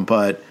stop him,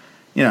 but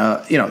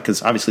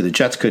because obviously the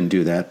Jets couldn't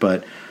do that.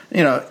 But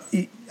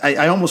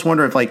I almost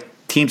wonder if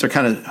teams are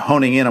kind of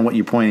honing in on what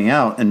you're pointing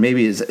out, and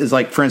maybe is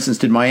for instance,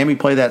 did Miami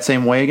play that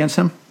same way against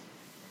him?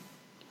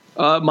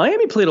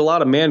 Miami played a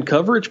lot of man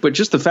coverage, but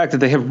just the fact that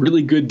they have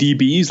really good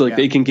DBs,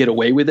 they can get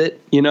away with it.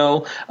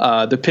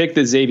 The pick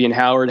that Xavier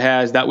Howard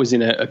has, that was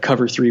in a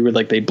cover 3 where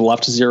they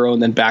bluffed 0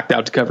 and then backed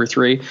out to cover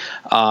 3.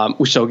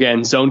 So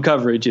again, zone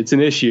coverage, it's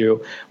an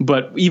issue.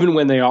 But even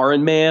when they are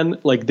in man,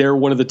 they're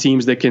one of the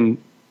teams that can,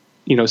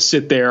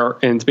 sit there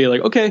and be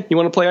okay, you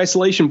want to play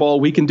isolation ball?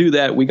 We can do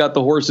that. We got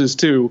the horses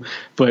too.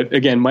 But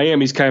again,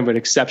 Miami's kind of an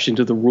exception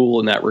to the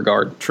rule in that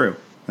regard. True.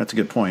 That's a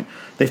good point.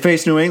 They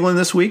face New England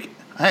this week.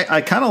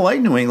 I kind of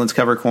like New England's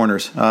cover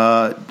corners.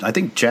 I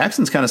think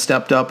Jackson's kind of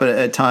stepped up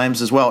at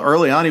times as well.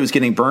 Early on, he was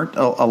getting burnt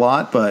a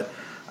lot, but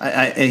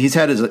he's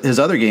had his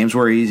other games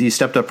where he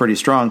stepped up pretty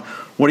strong.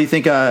 What do you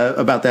think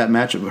about that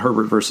matchup of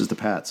Herbert versus the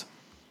Pats?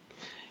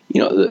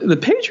 The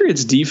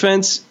Patriots'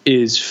 defense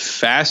is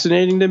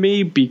fascinating to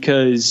me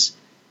because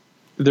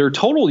their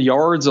total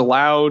yards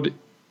allowed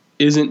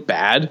isn't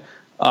bad.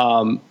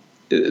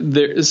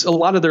 There's a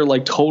lot of their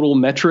total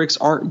metrics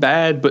aren't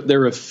bad, but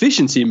their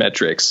efficiency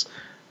metrics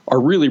are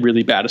really,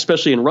 really bad,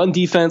 especially in run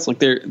defense.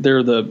 They're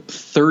the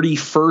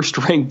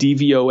 31st ranked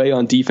DVOA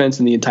on defense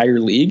in the entire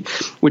league,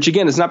 which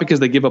again is not because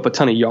they give up a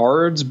ton of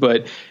yards,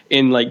 but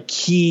in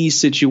key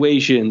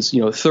situations,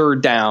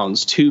 third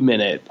downs,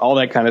 2-minute, all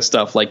that kind of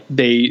stuff.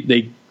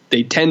 They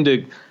tend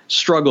to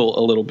struggle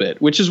a little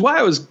bit, which is why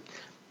it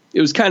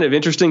was kind of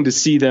interesting to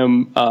see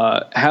them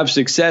have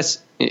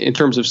success in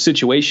terms of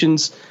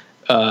situations.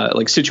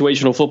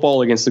 Situational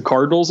football against the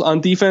Cardinals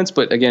on defense.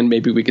 But again,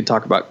 maybe we could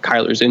talk about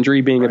Kyler's injury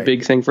being a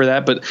big thing for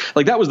that. But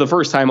that was the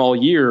first time all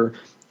year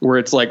where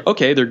it's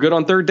okay, they're good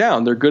on third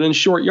down. They're good in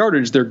short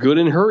yardage. They're good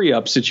in hurry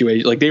up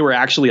situations. They were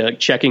actually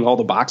checking all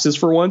the boxes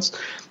for once.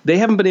 They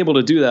haven't been able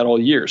to do that all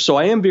year. So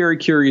I am very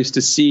curious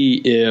to see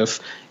if,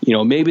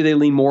 maybe they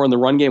lean more on the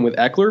run game with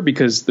Eckler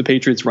because the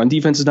Patriots run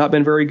defense has not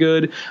been very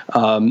good.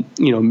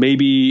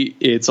 Maybe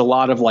it's a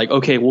lot of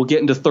okay, we'll get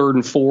into 3rd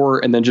and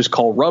 4 and then just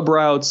call rub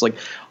routes.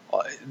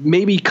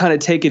 Maybe kind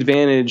of take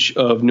advantage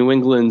of New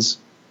England's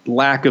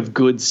lack of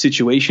good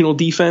situational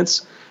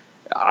defense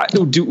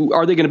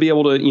Are they going to be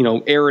able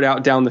to, air it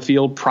out down the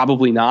field?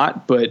 Probably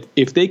not. But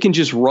if they can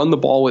just run the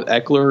ball with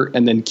Eckler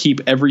and then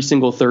keep every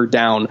single third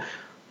down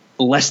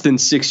less than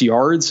 6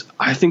 yards,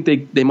 I think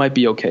they might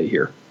be okay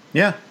here.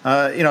 Yeah.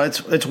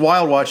 It's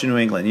wild watching New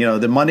England.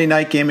 The Monday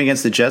night game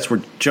against the Jets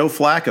where Joe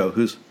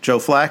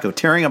Flacco,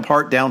 tearing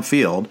apart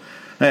downfield,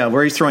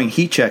 where he's throwing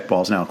heat check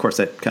balls. Now, of course,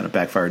 that kind of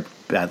backfired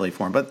badly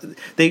for him. But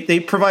they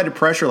provided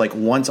pressure like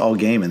once all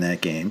game in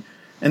that game.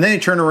 And then they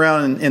turned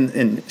around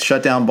and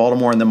shut down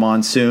Baltimore in the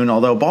monsoon,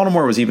 although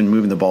Baltimore was even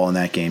moving the ball in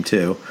that game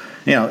too.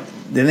 Then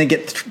they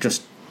get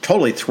just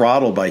totally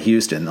throttled by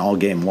Houston all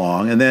game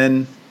long. And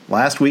then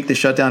last week they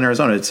shut down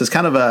Arizona. It's just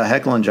kind of a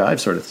heckle and jive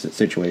sort of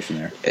situation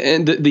there.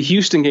 And the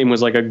Houston game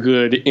was like a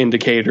good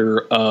indicator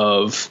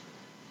of,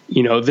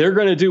 they're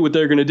going to do what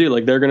they're going to do.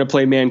 Like they're going to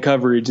play man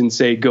coverage and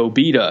say, go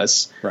beat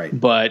us. Right.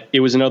 But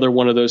it was another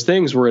one of those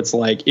things where it's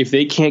like, if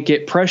they can't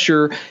get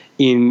pressure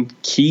in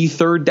key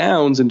third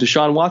downs and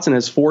Deshaun Watson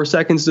has 4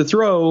 seconds to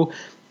throw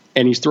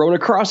and he's throwing a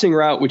crossing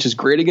route, which is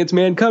great against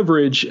man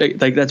coverage.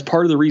 Like that's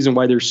part of the reason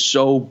why they're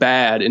so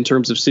bad in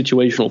terms of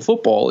situational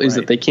football is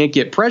that they can't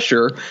get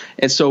pressure.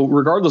 And so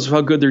regardless of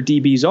how good their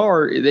DBs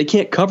are, they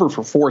can't cover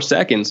for 4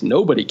 seconds.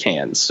 Nobody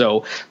can.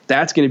 So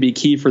that's going to be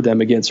key for them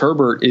against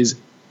Herbert is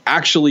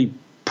actually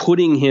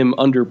putting him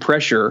under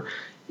pressure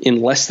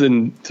in less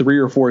than 3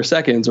 or 4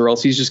 seconds, or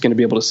else he's just going to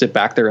be able to sit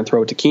back there and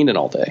throw it to Keenan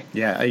all day.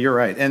 Yeah, you're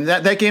right. And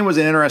that game was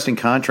an interesting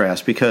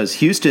contrast because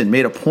Houston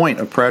made a point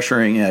of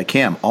pressuring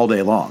Cam all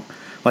day long.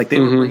 Like they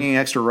were bringing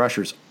extra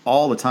rushers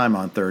all the time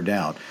on third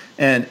down.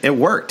 And it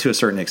worked to a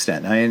certain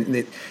extent. I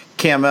mean,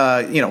 Cam,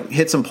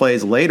 hit some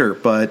plays later,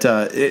 but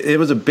it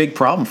was a big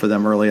problem for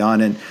them early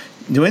on. And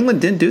New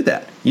England didn't do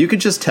that. You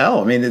could just tell.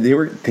 I mean,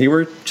 they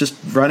were just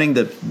running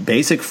the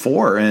basic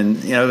 4,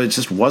 and it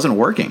just wasn't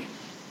working.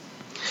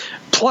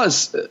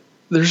 Plus,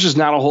 there's just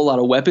not a whole lot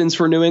of weapons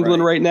for New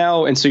England right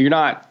now, and so you're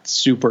not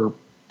super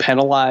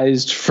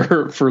penalized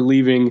for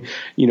leaving,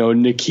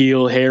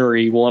 N'Keal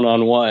Harry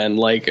one-on-one,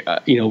 like,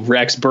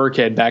 Rex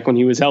Burkhead back when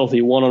he was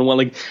healthy one-on-one.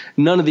 Like,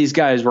 none of these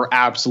guys were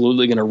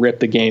absolutely going to rip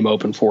the game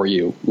open for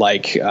you.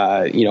 Like,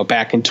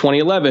 back in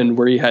 2011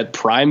 where you had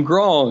prime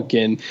Gronk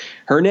and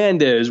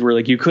Hernandez where,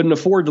 like, you couldn't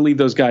afford to leave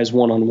those guys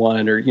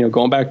one-on-one, or,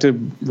 going back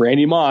to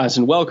Randy Moss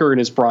and Welker in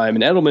his prime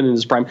and Edelman in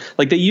his prime.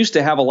 Like, they used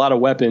to have a lot of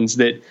weapons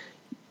that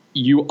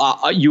you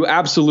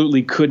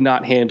absolutely could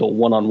not handle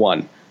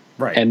one-on-one.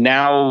 Right. And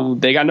now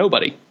they got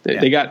nobody.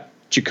 They got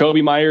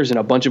Jacoby Myers and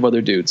a bunch of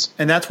other dudes.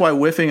 And that's why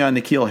whiffing on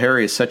N'Keal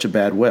Harry is such a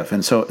bad whiff.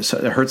 And so it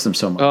hurts them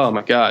so much. Oh,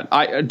 my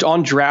God.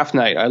 On draft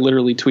night, I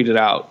literally tweeted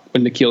out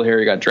when N'Keal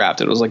Harry got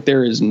drafted. It was like,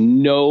 there is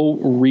no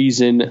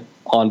reason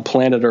on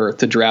planet Earth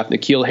to draft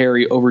N'Keal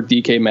Harry over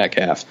DK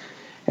Metcalf.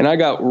 And I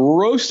got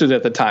roasted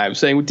at the time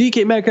saying, well,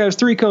 DK Metcalf's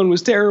 3-cone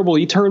was terrible.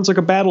 He turns like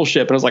a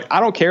battleship. And I was like, I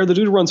don't care. The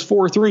dude runs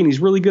 4.3 and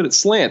he's really good at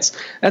slants.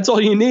 That's all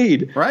you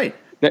need. Right.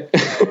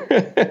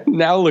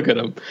 Now look at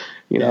him.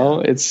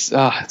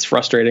 It's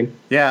frustrating.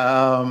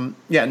 Harry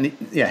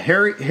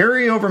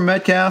over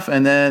Metcalf,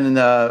 and then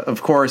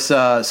of course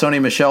Sony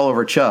Michel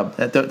over Chubb.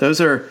 Those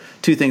are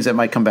two things that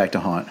might come back to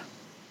haunt.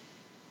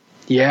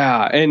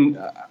 Yeah,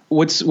 and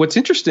what's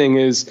interesting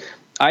is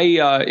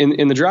I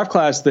in the draft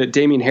class that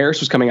Damian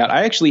Harris was coming out,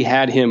 I actually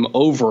had him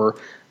over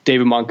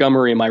David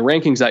Montgomery in my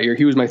rankings that year.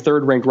 He was my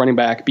 3rd ranked running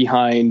back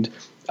behind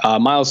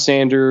Miles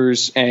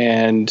Sanders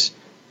and.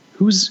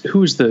 Who's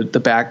the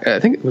back?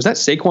 I think was that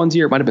Saquon's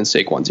year. It might have been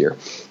Saquon's year.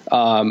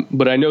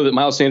 But I know that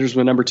Miles Sanders was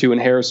the number 2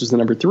 and Harris was the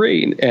number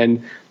 3.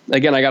 And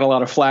again, I got a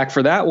lot of flack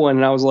for that one.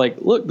 And I was like,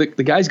 look,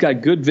 the guy's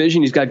got good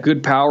vision. He's got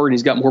good power and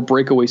he's got more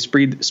breakaway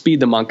speed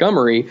than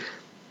Montgomery.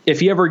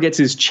 If he ever gets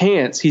his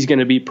chance, he's going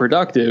to be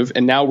productive.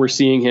 And now we're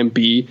seeing him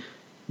be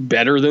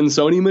better than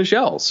Sony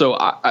Michel. So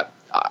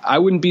I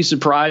wouldn't be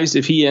surprised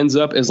if he ends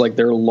up as like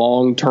their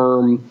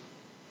long-term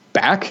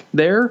back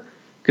there.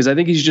 Because I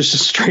think he's just a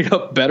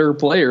straight-up better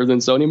player than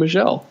Sony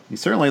Michel. He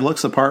certainly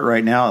looks the part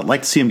right now. I'd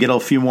like to see him get a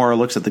few more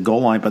looks at the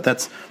goal line, but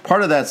that's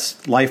part of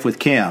that's life with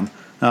Cam.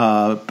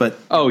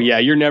 Oh, yeah,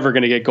 you're never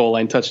going to get goal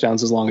line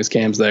touchdowns as long as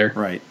Cam's there.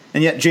 Right.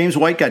 And yet James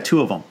White got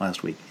 2 of them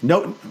last week.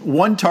 No,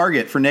 1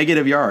 target for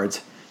negative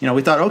yards.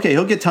 We thought, okay,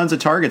 he'll get tons of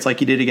targets like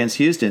he did against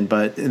Houston,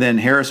 but then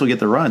Harris will get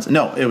the runs.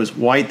 No, it was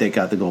White that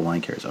got the goal line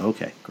carries.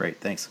 Okay,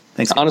 great. Thanks.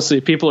 Honestly,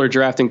 if people are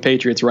drafting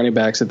Patriots running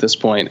backs at this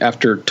point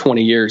after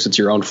 20 years, it's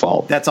your own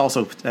fault. That's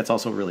also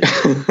really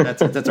good.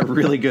 That's a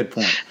really good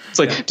point. It's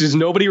like, does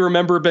nobody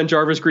remember Ben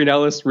Jarvis, Green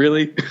Ellis?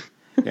 Really?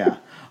 Yeah.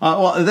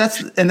 Well, that's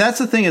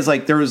the thing is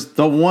like there was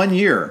the 1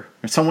 year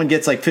where someone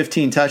gets like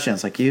 15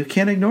 touchdowns. Like you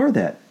can't ignore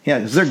that. Yeah,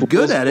 because they're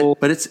good at it,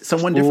 but it's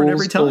someone different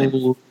every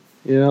time.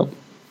 Yeah.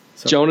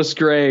 So, Jonas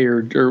Gray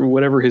or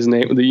whatever his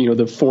name,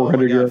 the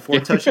 400 yard 4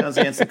 touchdowns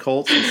against the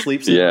Colts and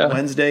sleeps on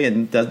Wednesday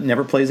and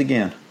never plays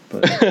again.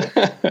 But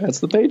that's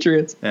the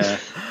Patriots. Yeah.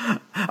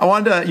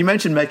 You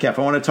mentioned Metcalf.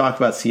 I want to talk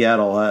about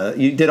Seattle.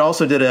 You did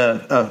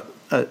a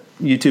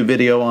YouTube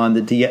video on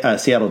the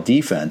Seattle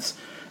defense,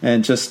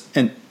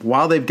 and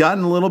while they've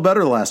gotten a little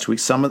better last week,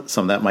 some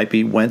of that might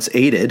be Wentz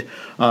aided,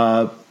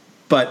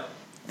 but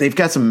they've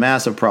got some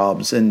massive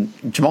problems, and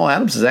Jamal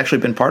Adams has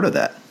actually been part of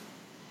that.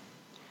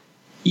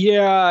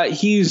 Yeah,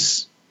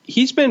 he's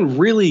been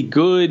really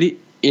good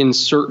in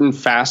certain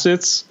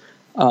facets.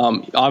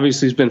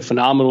 Obviously, he's been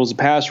phenomenal as a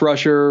pass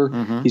rusher.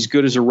 Mm-hmm. He's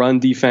good as a run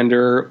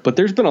defender, but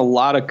there's been a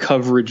lot of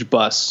coverage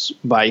busts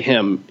by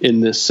him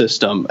in this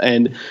system.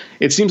 And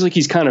it seems like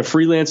he's kind of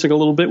freelancing a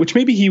little bit, which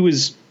maybe he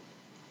was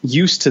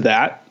used to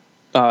that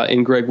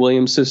in Greg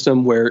Williams'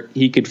 system, where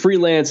he could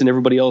freelance and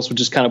everybody else would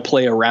just kind of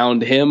play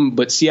around him.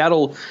 But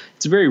Seattle,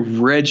 it's a very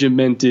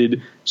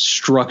regimented,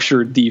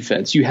 structured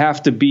defense. You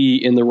have to be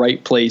in the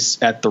right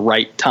place at the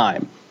right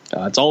time.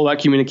 It's all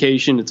about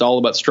communication. It's all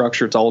about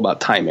structure. It's all about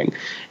timing.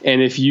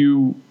 And if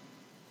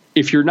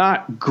you're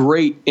not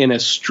great in a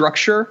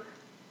structure,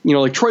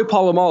 like Troy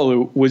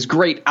Polamalu was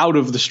great out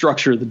of the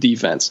structure of the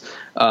defense.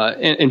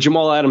 And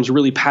Jamal Adams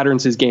really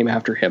patterns his game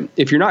after him.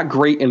 If you're not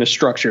great in a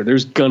structure,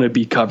 there's going to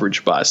be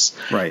coverage busts.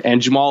 Right.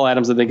 And Jamal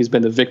Adams, I think, has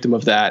been the victim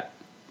of that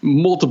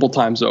multiple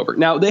times over.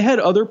 Now, they had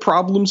other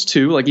problems,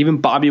 too. Like even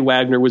Bobby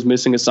Wagner was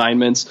missing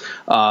assignments.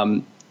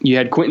 You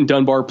had Quentin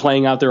Dunbar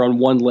playing out there on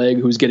one leg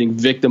who's getting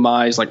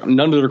victimized. Like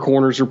none of their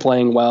corners are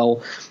playing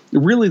well.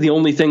 Really, the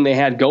only thing they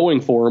had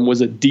going for him was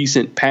a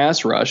decent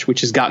pass rush,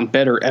 which has gotten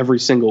better every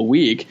single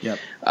week. Yep.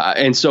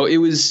 And so it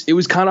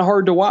was kind of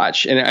hard to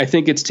watch. And I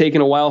think it's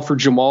taken a while for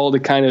Jamal to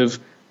kind of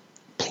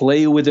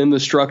play within the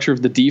structure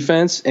of the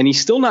defense. And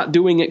he's still not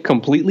doing it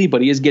completely,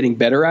 but he is getting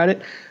better at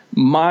it.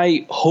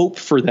 My hope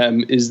for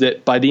them is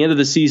that by the end of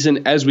the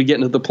season, as we get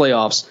into the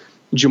playoffs,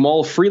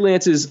 Jamal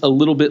freelances a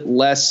little bit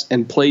less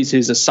and plays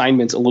his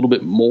assignments a little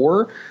bit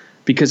more,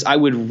 because I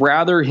would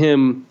rather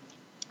him,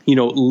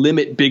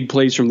 limit big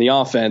plays from the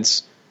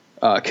offense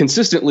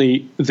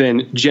consistently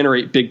than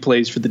generate big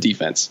plays for the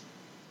defense.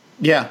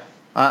 Yeah,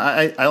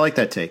 I like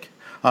that take.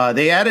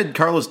 They added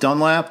Carlos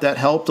Dunlap. That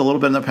helped a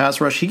little bit in the pass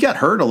rush. He got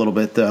hurt a little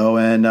bit, though,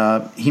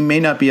 and he may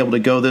not be able to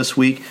go this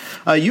week.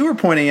 You were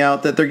pointing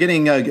out that they're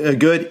getting a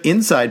good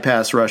inside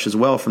pass rush as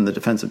well from the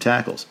defensive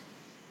tackles.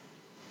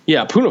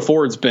 Yeah, Poona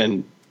Ford's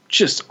been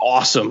just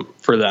awesome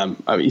for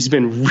them. I mean, he's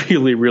been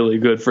really, really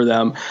good for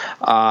them.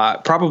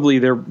 Probably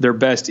their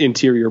best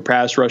interior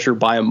pass rusher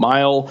by a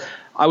mile.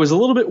 I was a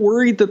little bit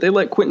worried that they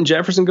let Quentin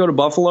Jefferson go to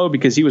Buffalo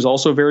because he was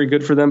also very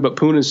good for them, but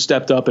Poona's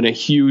stepped up in a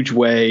huge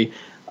way.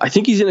 I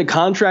think he's in a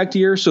contract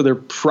year, so they're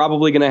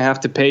probably going to have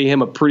to pay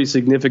him a pretty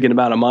significant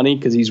amount of money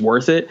because he's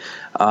worth it.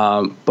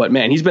 But,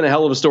 man, he's been a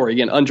hell of a story.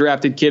 Again,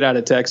 undrafted kid out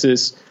of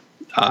Texas.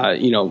 A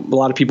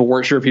lot of people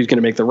weren't sure if he was going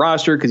to make the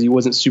roster because he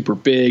wasn't super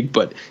big,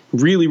 but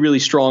really, really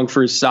strong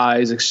for his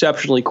size,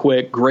 exceptionally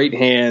quick, great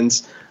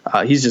hands.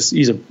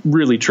 He's a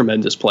really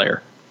tremendous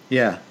player.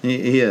 Yeah,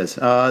 he is. It's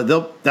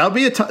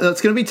going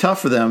to be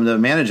tough for them to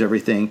manage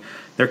everything.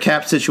 Their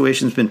cap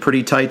situation's been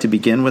pretty tight to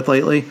begin with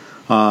lately.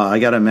 I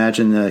got to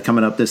imagine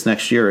coming up this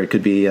next year, it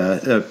could be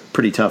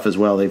pretty tough as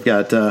well. They've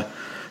got.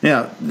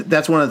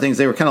 That's one of the things.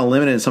 They were kind of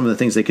limited in some of the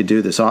things they could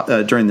do this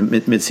during the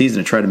midseason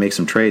to try to make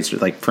some trades.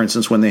 Like, for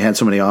instance, when they had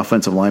so many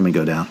offensive linemen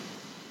go down.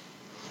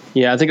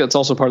 Yeah, I think that's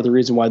also part of the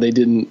reason why they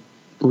didn't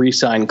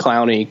re-sign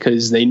Clowney,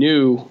 because they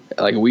knew,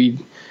 like, we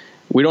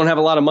don't have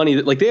a lot of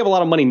money. Like, they have a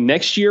lot of money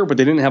next year, but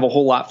they didn't have a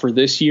whole lot for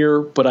this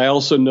year. But I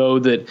also know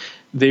that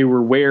they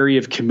were wary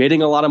of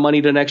committing a lot of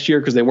money to next year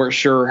because they weren't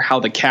sure how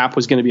the cap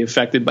was going to be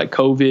affected by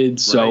COVID.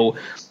 So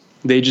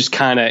they just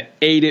kind of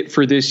ate it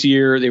for this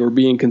year. They were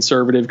being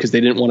conservative because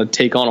they didn't want to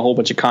take on a whole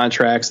bunch of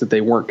contracts that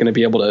they weren't going to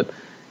be able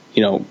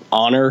to,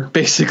 honor,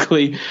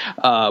 basically.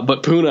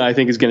 But Poona, I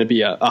think, is going to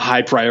be a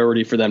high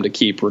priority for them to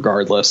keep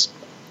regardless.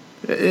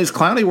 Is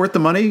Clowney worth the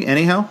money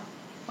anyhow?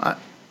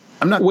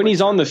 I'm not. When he's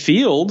on the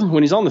field,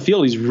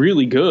 he's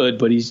really good,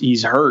 but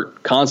he's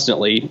hurt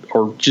constantly,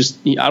 or just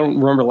I don't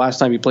remember the last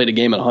time he played a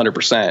game at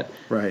 100%.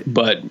 Right.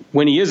 But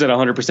when he is at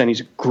 100%, he's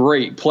a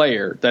great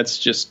player. That's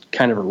just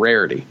kind of a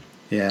rarity.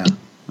 Yeah.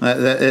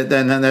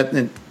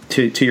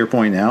 To your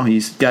point now,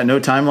 he's got no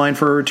timeline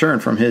for a return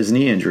from his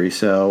knee injury,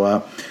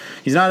 so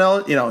he's not.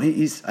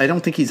 I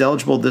don't think he's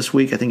eligible this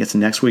week. I think it's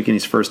next week, and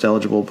he's first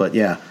eligible. But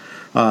yeah,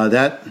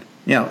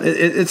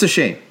 it's a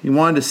shame. You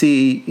wanted to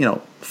see,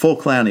 full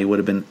Clowney would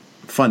have been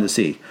fun to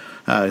see,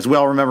 as we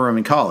all remember him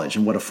in college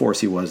and what a force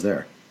he was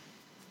there.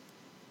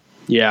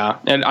 Yeah,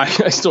 and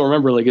I still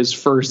remember like his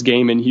first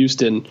game in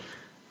Houston.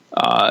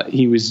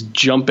 He was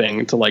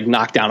jumping to like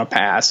knock down a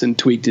pass and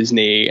tweaked his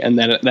knee, and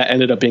then that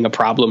ended up being a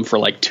problem for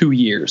like 2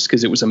 years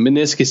because it was a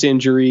meniscus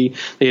injury.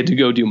 They had to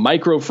go do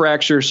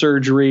microfracture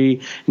surgery,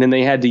 and then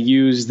they had to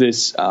use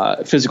this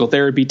physical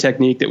therapy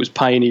technique that was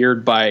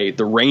pioneered by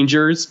the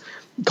Rangers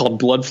called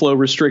blood flow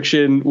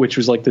restriction, which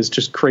was like this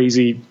just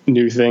crazy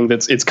new thing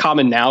it's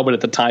common now, but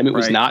at the time it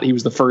was not. He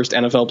was the first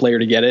NFL player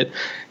to get it.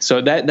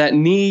 So that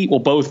knee, well,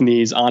 both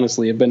knees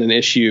honestly have been an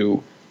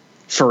issue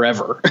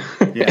forever.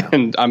 Yeah.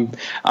 And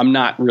I'm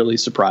not really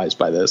surprised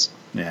by this.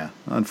 Yeah,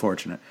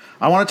 unfortunate.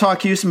 I want to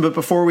talk Houston, but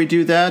before we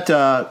do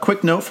that,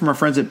 quick note from our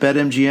friends at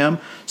BetMGM.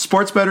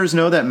 Sports bettors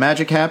know that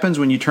magic happens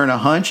when you turn a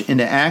hunch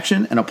into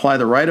action and apply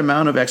the right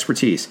amount of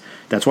expertise.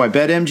 That's why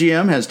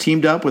BetMGM has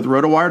teamed up with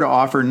RotoWire to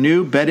offer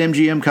new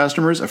BetMGM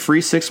customers a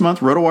free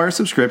 6-month RotoWire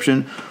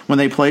subscription when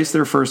they place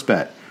their first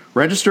bet.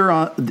 Register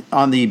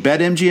on the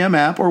BetMGM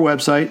app or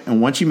website,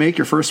 and once you make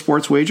your first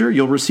sports wager,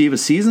 you'll receive a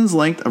season's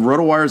length of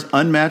RotoWire's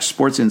unmatched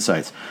sports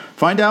insights.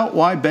 Find out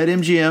why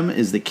BetMGM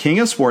is the king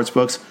of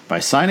sportsbooks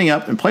by signing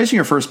up and placing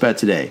your first bet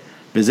today.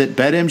 Visit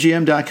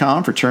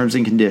BetMGM.com for terms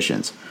and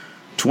conditions.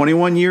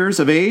 21 years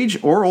of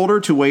age or older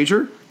to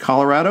wager.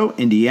 Colorado,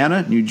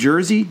 Indiana, New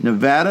Jersey,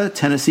 Nevada,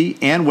 Tennessee,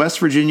 and West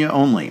Virginia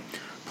only.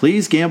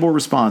 Please gamble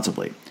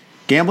responsibly.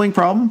 Gambling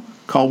problem?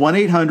 Call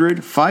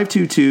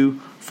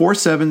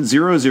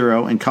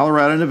 1-800-522-4700 in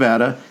Colorado,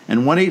 Nevada,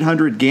 and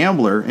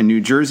 1-800-GAMBLER in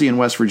New Jersey and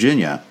West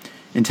Virginia.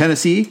 In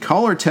Tennessee,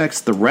 call or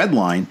text the Red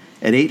Line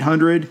at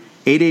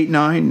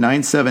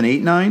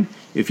 800-889-9789.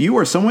 If you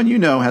or someone you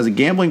know has a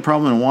gambling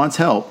problem and wants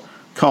help,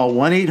 call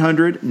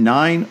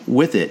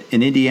 1-800-9-WITH-IT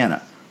in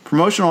Indiana.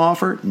 Promotional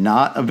offer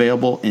not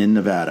available in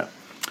Nevada.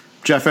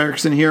 Jeff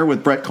Erickson here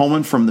with Brett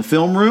Coleman from the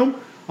Film Room.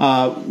 We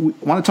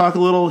want to talk a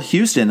little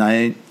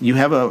Houston. You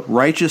have a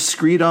righteous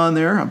screed on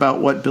there about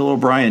what Bill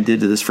O'Brien did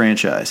to this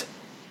franchise.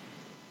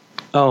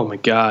 Oh my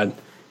God.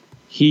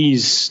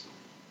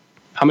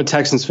 I'm a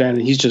Texans fan,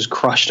 and he's just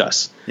crushed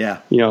us. Yeah.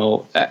 You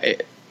know,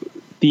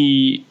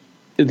 the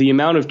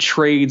amount of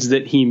trades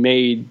that he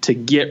made to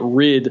get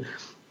rid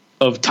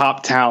of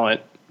top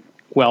talent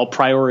while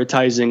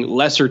prioritizing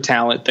lesser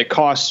talent that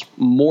costs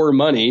more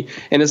money.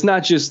 And it's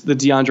not just the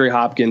DeAndre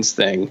Hopkins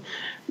thing,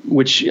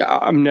 which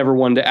I'm never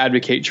one to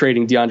advocate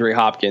trading DeAndre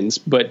Hopkins,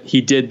 but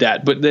he did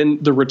that. But then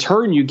the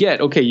return you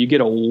get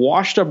a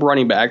washed up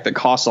running back that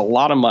costs a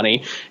lot of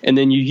money. And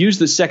then you use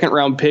the second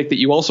round pick that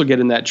you also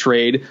get in that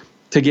trade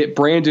to get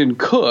Brandon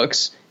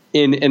Cooks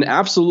in an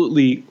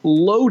absolutely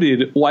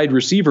loaded wide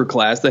receiver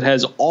class that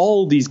has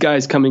all these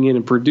guys coming in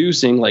and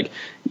producing, like,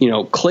 you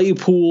know,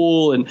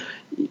 Claypool, and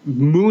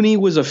Mooney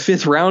was a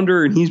 5th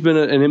rounder and he's been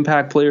an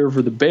impact player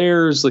for the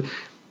Bears.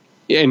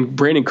 And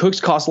Brandon Cooks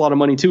costs a lot of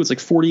money too. It's like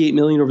 $48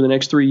 million over the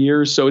next 3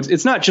 years. So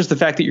it's not just the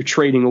fact that you're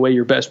trading away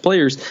your best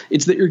players.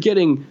 It's that you're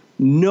getting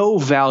no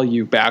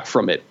value back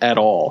from it at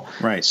all.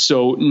 Right.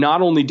 So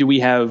not only do we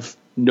have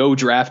no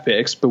draft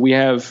picks, but we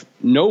have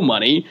no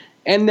money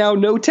and now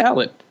no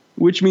talent,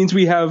 which means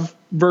we have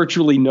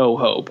virtually no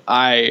hope.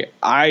 I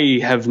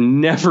have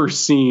never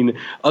seen,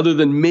 other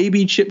than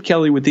maybe Chip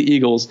Kelly with the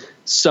Eagles,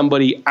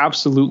 somebody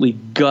absolutely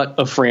gut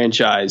a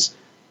franchise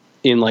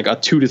in like a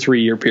 2 to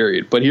 3 year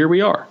period. But here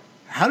we are.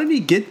 How did he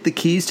get the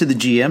keys to the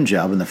GM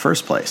job in the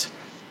first place?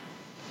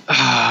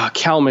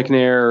 Cal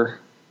McNair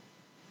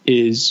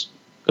is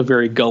a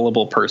very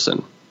gullible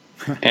person.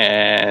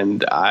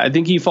 And I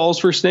think he falls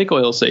for snake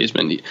oil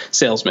salesman.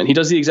 He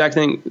does the exact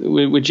thing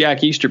with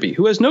Jack Easterby,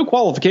 who has no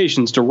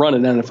qualifications to run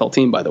an NFL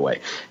team, by the way.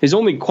 His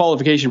only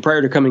qualification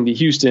prior to coming to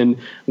Houston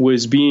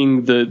was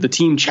being the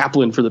team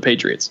chaplain for the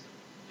Patriots.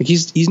 Like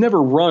he's never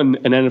run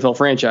an NFL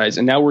franchise,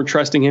 and now we're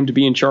trusting him to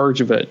be in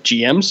charge of a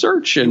GM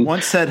search. And he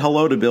once said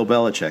hello to Bill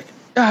Belichick.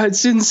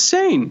 It's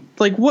insane.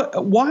 Like,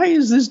 what? Why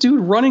is this dude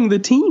running the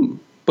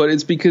team? But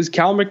it's because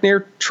Cal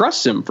McNair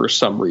trusts him for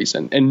some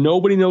reason, and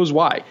nobody knows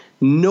why.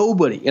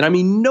 Nobody, and I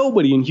mean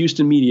nobody in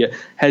Houston media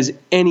has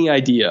any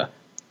idea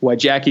why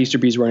Jack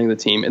Easterby is running the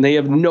team, and they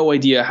have no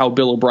idea how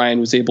Bill O'Brien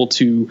was able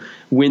to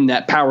win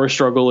that power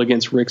struggle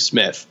against Rick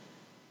Smith,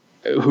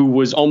 who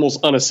was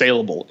almost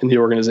unassailable in the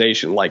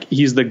organization. Like,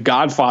 he's the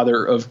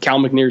godfather of Cal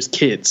McNair's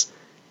kids,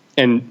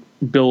 and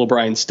Bill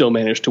O'Brien still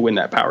managed to win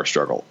that power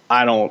struggle.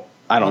 I don't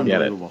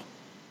get it.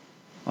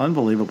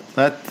 Unbelievable.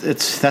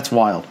 That's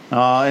wild.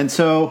 And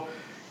so,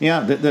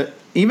 yeah,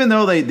 even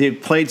though they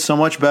played so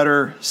much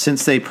better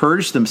since they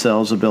purged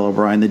themselves of Bill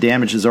O'Brien, the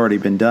damage has already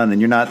been done, and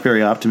you're not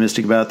very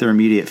optimistic about their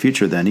immediate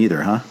future then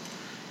either, huh?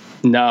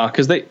 No,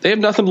 because they have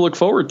nothing to look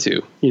forward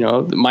to. You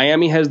know,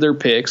 Miami has their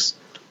picks.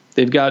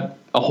 They've got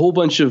a whole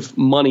bunch of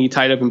money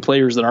tied up in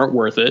players that aren't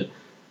worth it.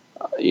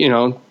 You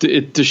know,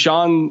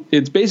 Deshaun,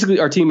 it's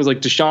basically our team is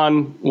like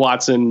Deshaun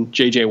Watson,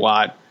 J.J.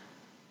 Watt,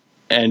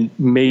 and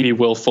maybe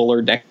Will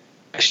Fuller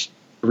next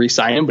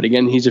re-sign him, but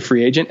again, he's a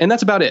free agent, and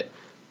that's about it.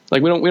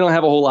 Like, we don't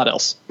have a whole lot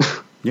else.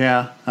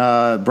 Yeah,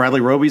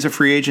 Bradley Roby's a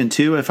free agent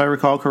too, if I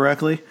recall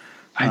correctly.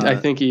 I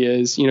think he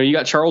is. You know, you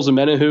got Charles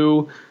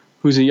Omenihu,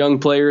 who's a young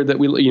player that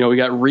we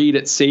got Reed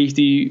at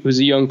safety, who's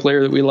a young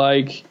player that we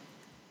like.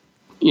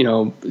 You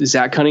know,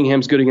 Zach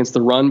Cunningham's good against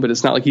the run, but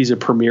it's not like he's a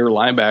premier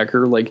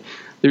linebacker. Like,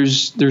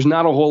 there's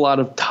not a whole lot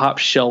of top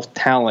shelf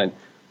talent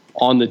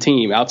on the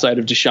team outside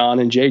of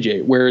Deshaun and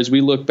JJ. Whereas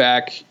we look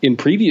back in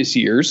previous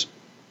years,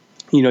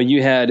 you know,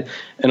 you had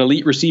an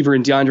elite receiver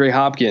in DeAndre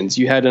Hopkins.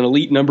 You had an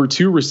elite number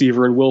 2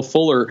 receiver in Will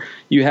Fuller.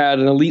 You had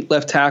an elite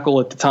left tackle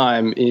at the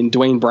time in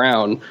Dwayne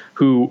Brown,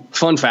 who,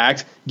 fun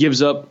fact,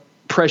 gives up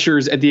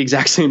pressures at the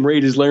exact same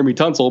rate as Laramie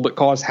Tunsil, but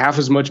costs half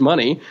as much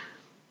money.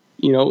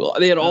 You know,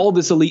 they had all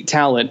this elite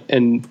talent,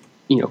 and,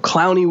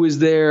 Clowney was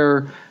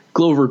there.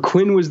 Glover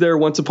Quinn was there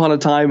once upon a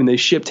time, and they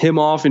shipped him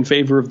off in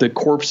favor of the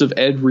corpse of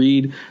Ed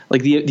Reed.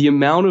 Like the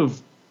amount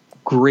of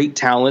great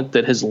talent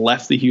that has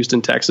left the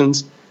Houston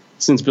Texans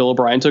since Bill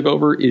O'Brien took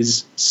over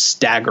is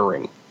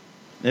staggering.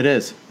 It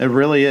is. It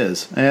really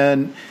is.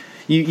 And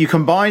you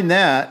combine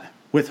that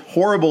with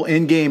horrible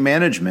in-game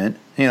management,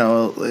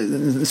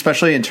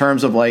 especially in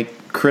terms of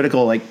like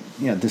critical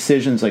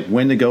decisions like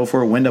when to go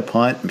for, when to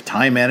punt,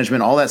 time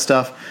management, all that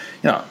stuff.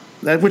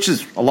 Which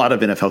is a lot of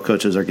NFL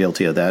coaches are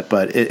guilty of that,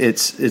 but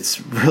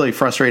it's really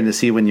frustrating to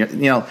see when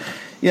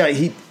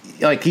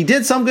he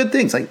did some good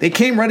things. Like they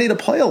came ready to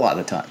play a lot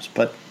of times,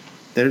 but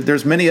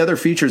there's many other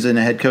features in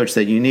a head coach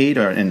that you need,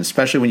 and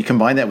especially when you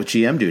combine that with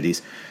GM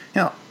duties.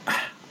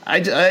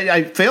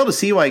 I fail to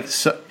see why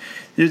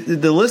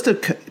the list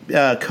of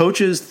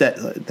coaches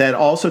that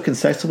also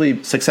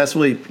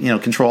successfully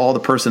control all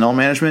the personnel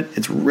management.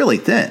 It's really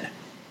thin.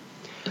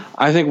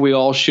 I think we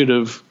all should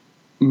have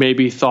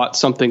maybe thought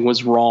something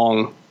was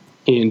wrong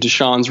in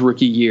Deshaun's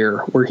rookie year,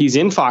 where he's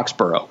in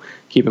Foxborough.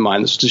 Keep in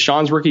mind, this is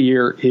Deshaun's rookie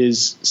year,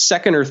 his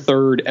second or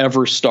third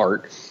ever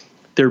start.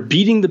 They're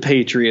beating the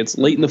Patriots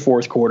late in the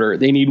fourth quarter.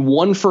 They need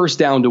one first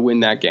down to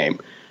win that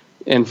game.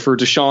 And for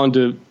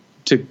Deshaun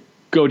to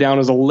go down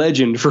as a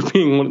legend for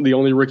being the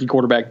only rookie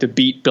quarterback to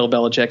beat Bill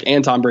Belichick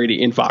and Tom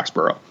Brady in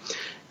Foxborough.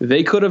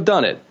 They could have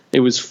done it.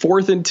 It was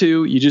 4th and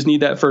 2. You just need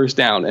that first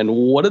down. And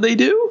what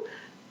do?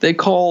 They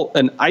call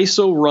an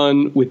ISO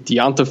run with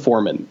Deonta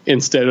Foreman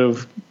instead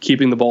of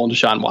keeping the ball in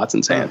Deshaun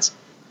Watson's hands.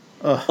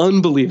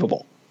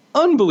 Unbelievable.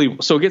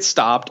 So it gets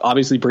stopped.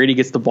 Obviously, Brady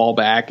gets the ball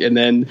back, and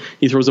then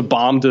he throws a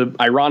bomb to,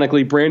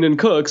 ironically, Brandon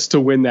Cooks to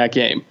win that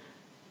game.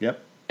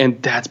 Yep.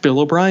 And that's Bill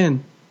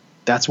O'Brien.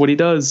 That's what he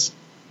does.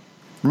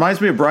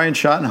 Reminds me of Brian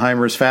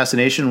Schottenheimer's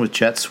fascination with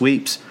jet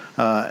sweeps.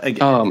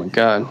 Oh, my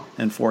God.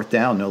 And 4th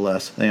down, no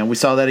less. We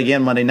saw that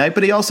again Monday night,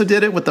 but he also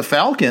did it with the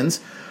Falcons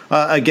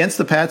against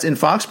the Pats in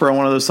Foxborough,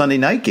 one of those Sunday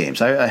night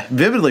games. I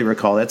vividly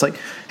recall that. It's like,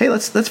 hey,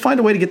 let's find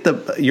a way to get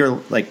your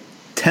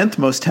 10th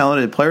most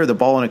talented player the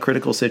ball in a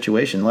critical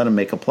situation. Let him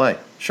make a play.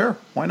 Sure,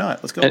 why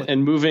not? Let's go.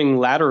 And moving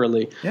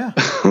laterally. Yeah,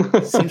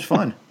 seems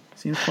fun.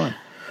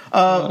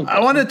 I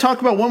wanted to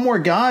talk about one more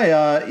guy.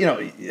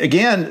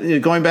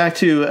 Again, going back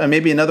to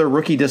maybe another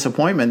rookie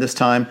disappointment this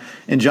time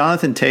in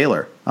Jonathan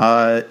Taylor.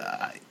 My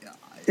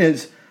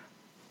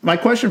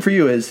question for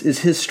you is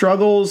his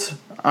struggles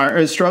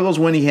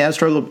when he has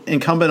struggled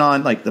incumbent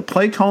on the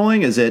play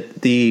calling? Is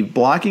it the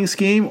blocking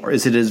scheme, or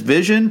is it his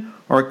vision,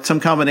 or some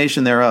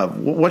combination thereof?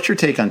 What's your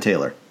take on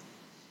Taylor?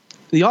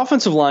 The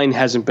offensive line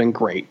hasn't been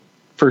great,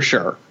 for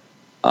sure.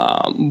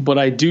 But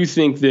I do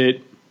think that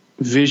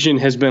vision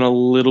has been a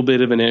little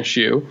bit of an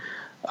issue.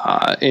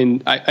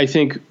 And I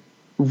think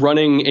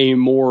running a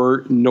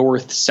more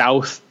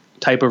north-south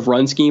type of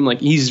run scheme,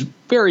 he's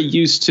very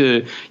used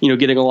to,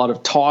 getting a lot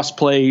of toss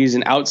plays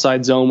and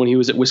outside zone when he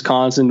was at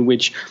Wisconsin,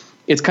 which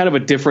it's kind of a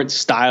different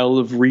style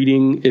of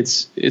reading.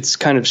 It's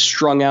kind of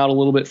strung out a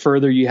little bit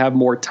further. You have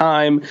more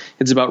time.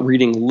 It's about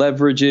reading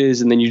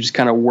leverages, and then you just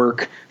kind of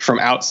work from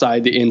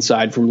outside to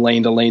inside, from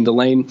lane to lane to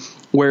lane.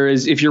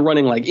 Whereas if you're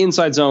running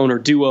inside zone or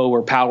duo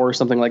or power or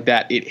something like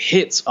that, it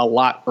hits a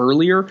lot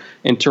earlier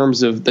in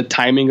terms of the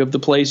timing of the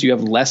play, so you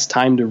have less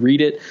time to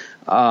read it.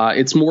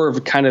 It's more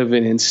of kind of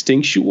an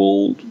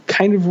instinctual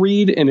kind of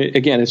read, and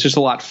it's just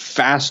a lot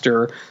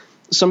faster.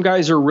 Some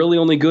guys are really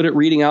only good at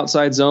reading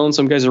outside zone.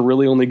 Some guys are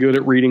really only good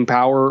at reading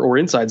power or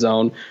inside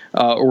zone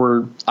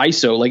or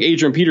ISO. Like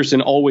Adrian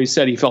Peterson always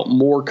said he felt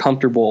more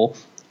comfortable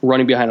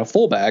running behind a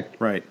fullback.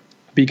 Right.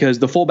 Because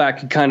the fullback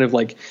could kind of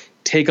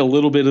take a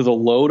little bit of the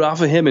load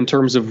off of him in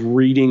terms of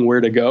reading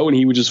where to go, and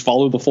he would just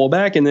follow the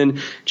fullback and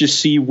then just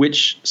see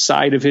which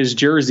side of his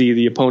jersey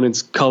the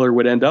opponent's color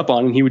would end up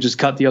on, and he would just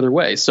cut the other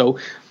way. So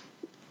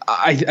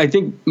I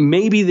think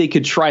maybe they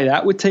could try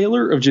that with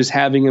Taylor, of just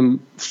having him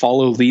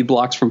follow lead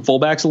blocks from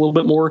fullbacks a little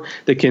bit more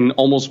that can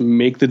almost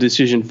make the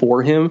decision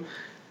for him.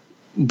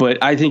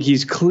 But I think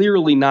he's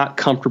clearly not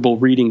comfortable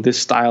reading this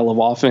style of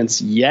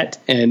offense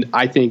yet, and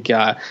I think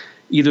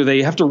either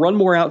they have to run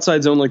more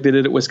outside zone like they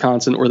did at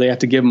Wisconsin, or they have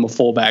to give him a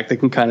fullback that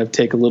can kind of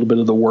take a little bit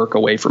of the work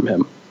away from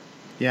him.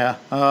 Yeah,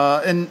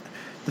 and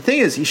the thing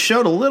is, he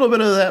showed a little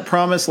bit of that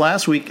promise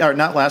last week, or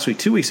not last week,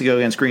 2 weeks ago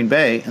against Green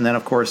Bay, and then,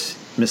 of course,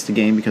 missed the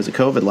game because of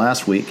COVID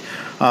last week.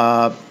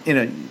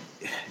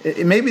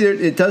 Maybe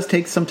it does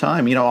take some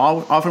time.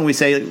 Often we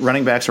say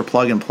running backs are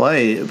plug and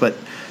play, but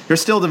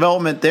there's still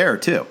development there,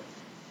 too.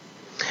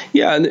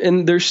 Yeah,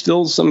 and there's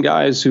still some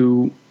guys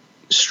who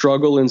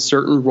struggle in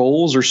certain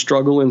roles or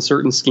struggle in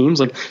certain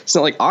schemes. It's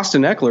not like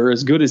Austin Eckler,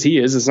 as good as he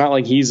is, it's not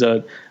like he's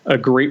a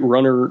great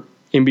runner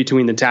in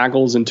between the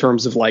tackles in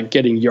terms of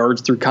getting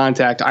yards through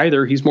contact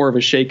either. He's more of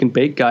a shake and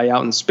bake guy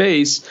out in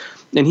space.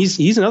 And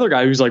he's another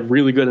guy who's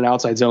really good in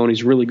outside zone.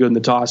 He's really good in the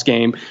toss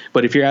game.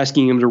 But if you're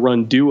asking him to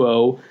run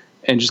duo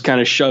and just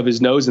kind of shove his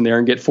nose in there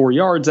and get 4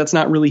 yards, that's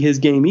not really his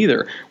game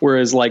either.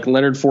 Whereas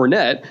Leonard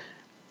Fournette,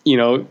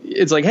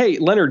 it's hey,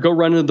 Leonard, go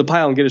run into the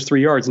pile and get us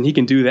 3 yards, and he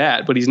can do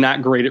that, but he's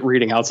not great at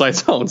reading outside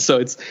zone.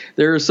 So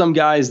there are some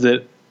guys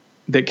that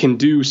that can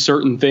do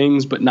certain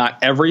things, but not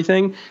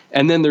everything.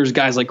 And then there's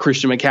guys like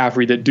Christian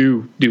McCaffrey that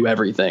do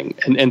everything.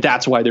 And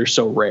that's why they're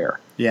so rare.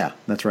 Yeah,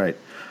 that's right.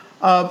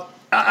 I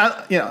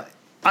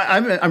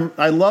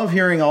love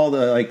hearing all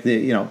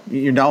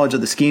your knowledge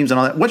of the schemes and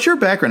all that. What's your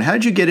background? How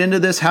did you get into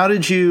this? How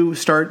did you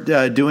start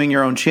doing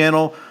your own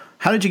channel?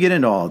 How did you get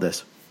into all of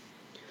this?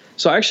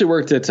 So I actually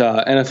worked at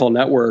NFL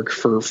Network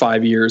for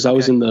 5 years. I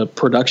was in the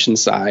production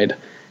side,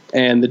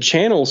 and the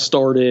channel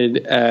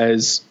started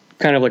as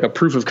kind of like a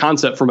proof of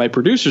concept for my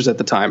producers at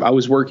the time. I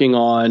was working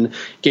on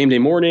Game Day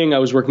Morning. I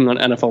was working on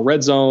NFL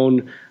Red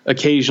Zone.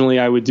 Occasionally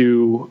I would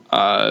do,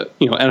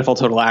 NFL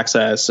Total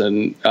Access,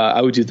 and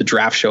I would do the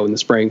draft show in the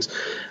springs.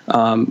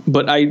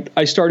 But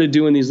I started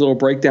doing these little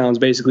breakdowns,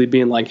 basically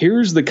being like,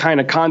 here's the kind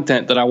of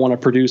content that I want to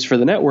produce for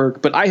the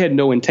network. But I had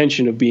no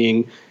intention of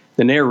being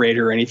the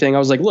narrator or anything. I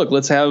was like, look,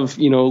 let's have,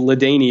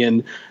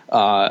 LaDainian,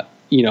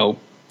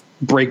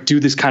 do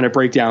this kind of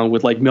breakdown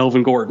with like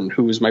Melvin Gordon,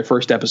 who was my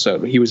first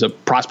episode. He was a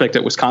prospect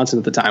at Wisconsin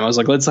at the time. I was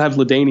like, let's have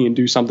LaDainian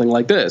do something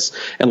like this.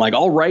 And like,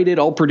 I'll write it,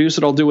 I'll produce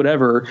it, I'll do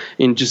whatever,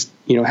 and just,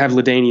 have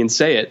LaDainian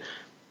say it.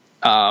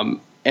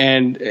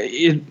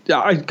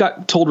 I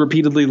got told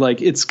repeatedly,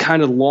 like, it's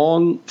kind of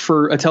long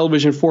for a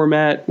television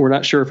format. We're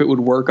not sure if it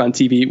would work on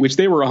TV, which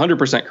they were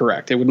 100%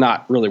 correct. It would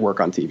not really work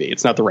on TV.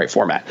 It's not the right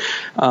format.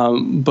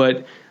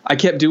 But I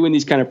kept doing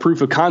these kind of proof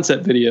of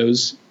concept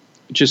videos,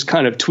 just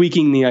kind of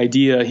tweaking the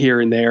idea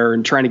here and there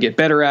and trying to get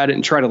better at it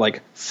and try to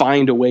like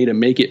find a way to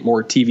make it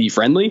more TV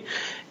friendly.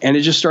 And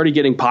it just started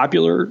getting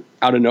popular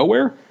out of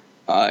nowhere.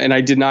 And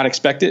I did not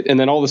expect it. And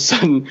then all of a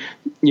sudden,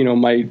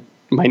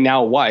 my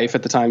now wife,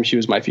 at the time she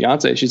was my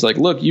fiance, she's like,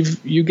 look,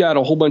 you got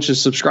a whole bunch of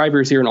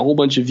subscribers here and a whole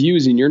bunch of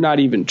views, and you're not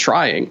even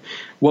trying.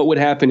 What would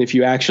happen if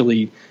you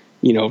actually,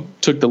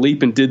 took the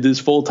leap and did this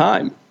full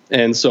time?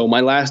 And so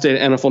my last day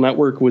at NFL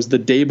Network was the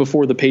day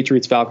before the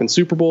Patriots-Falcons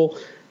Super Bowl.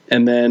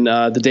 And then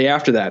the day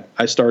after that,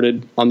 I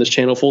started on this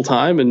channel full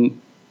time, and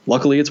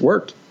luckily it's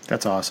worked.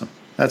 That's awesome.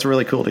 That's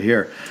really cool to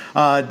hear.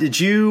 Did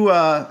you,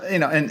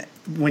 and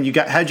when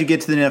how'd you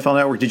get to the NFL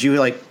Network? Did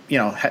you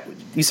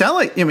you sound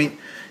like,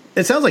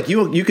 it sounds like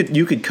you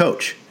could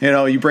coach.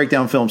 You break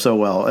down film so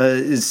well.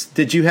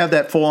 Did you have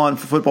that full on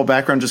football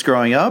background just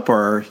growing up,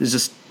 or is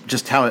this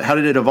just how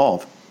did it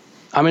evolve?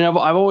 I mean, I've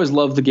always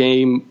loved the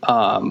game,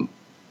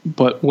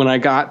 but when I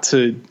got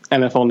to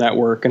NFL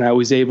Network and I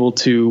was able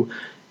to,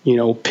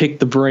 pick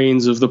the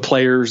brains of the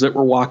players that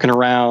were walking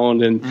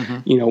around,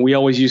 and we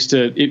always used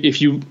to,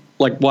 if you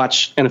like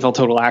watch NFL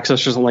Total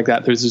Access or something like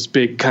that, there's this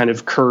big kind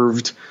of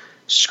curved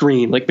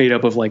screen like made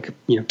up of 20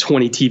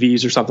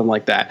 TVs or something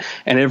like that.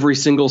 And every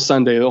single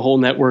Sunday, the whole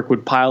network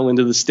would pile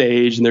into the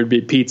stage, and there'd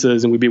be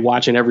pizzas, and we'd be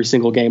watching every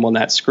single game on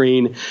that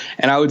screen.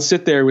 And I would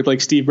sit there with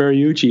like Steve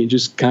Mariucci and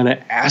just kind of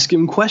ask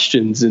him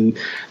questions, and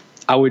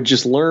I would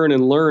just learn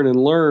and learn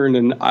and learn.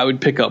 And I would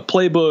pick up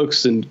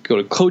playbooks and go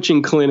to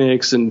coaching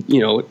clinics. And,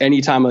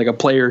 anytime like a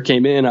player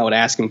came in, I would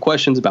ask him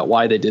questions about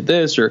why they did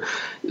this, or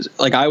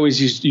like I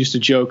always used to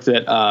joke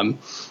that,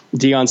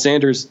 Deion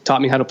Sanders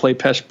taught me how to play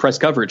press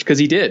coverage, because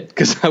he did.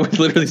 Because I would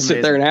literally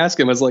sit there and ask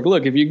him. I was like,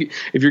 look, if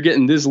you're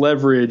getting this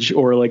leverage,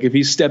 or like if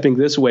he's stepping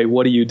this way,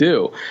 what do you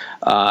do?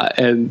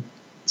 And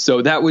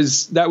so that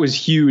was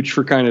huge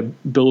for kind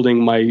of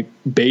building my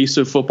base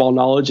of football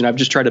knowledge. And I've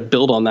just tried to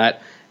build on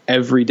that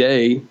every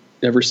day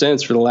ever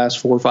since for the last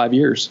 4 or 5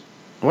 years.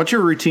 What's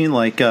your routine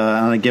like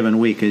on a given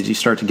week as you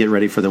start to get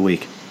ready for the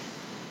week?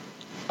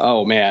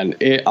 Oh man,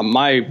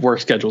 my work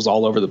schedule's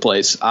all over the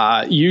place.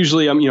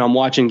 Usually I'm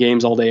watching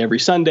games all day every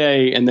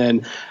Sunday, and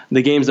then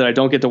the games that I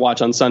don't get to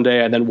watch on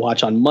Sunday, I then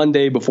watch on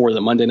Monday before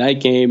the Monday night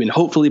game. And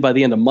hopefully by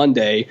the end of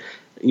Monday,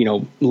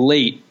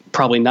 late,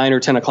 probably 9 or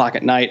 10 o'clock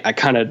at night, I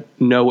kind of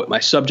know what my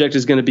subject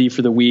is going to be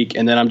for the week.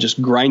 And then I'm just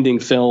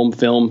grinding film.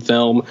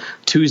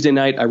 Tuesday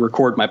night, I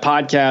record my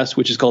podcast,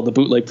 which is called the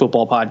Bootleg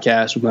Football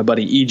Podcast with my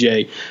buddy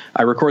EJ.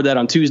 I record that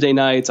on Tuesday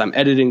nights. I'm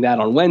editing that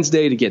on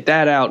Wednesday to get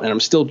that out. And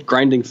I'm still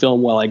grinding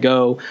film while I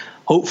go.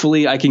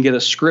 Hopefully I can get a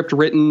script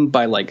written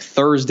by like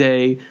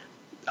Thursday.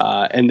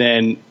 And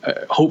then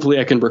hopefully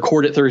I can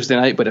record it Thursday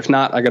night, but if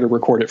not, I got to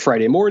record it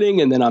Friday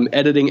morning, and then I'm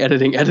editing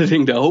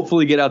to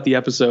hopefully get out the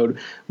episode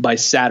by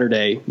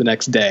Saturday the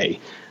next day.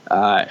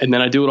 And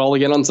then I do it all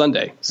again on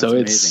Sunday. So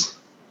it's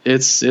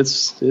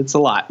a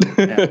lot.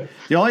 Yeah.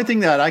 The only thing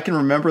that I can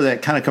remember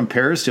that kind of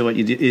compares to what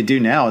you do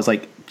now is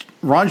like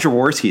Ron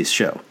Jaworski's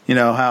show.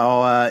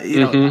 How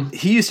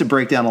he used to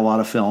break down a lot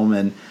of film,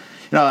 and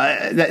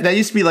that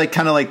used to be like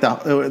kind of like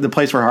the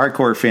place where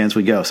hardcore fans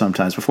would go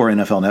sometimes before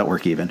NFL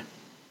Network even.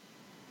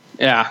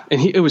 Yeah, and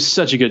it was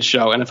such a good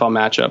show, NFL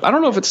Matchup. I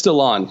don't know if it's still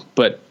on,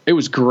 but it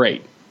was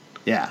great.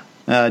 Yeah,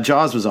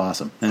 Jaws was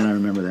awesome, and I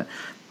remember that.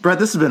 Brett,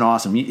 this has been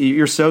awesome.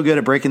 You're so good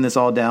at breaking this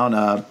all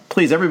down.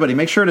 Please, everybody,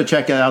 make sure to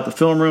check out the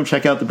Film Room,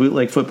 check out the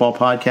Bootleg Football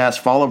Podcast,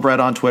 follow Brett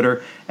on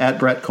Twitter, at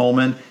Brett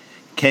Kollmann,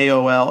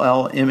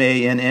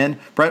 Kollmann.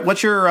 Brett,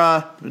 what's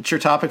your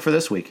topic for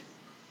this week?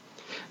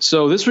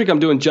 So this week I'm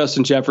doing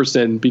Justin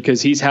Jefferson,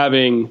 because he's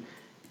having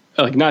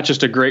like not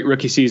just a great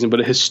rookie season, but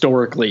a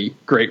historically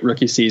great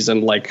rookie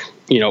season, like,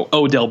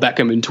 Odell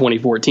Beckham in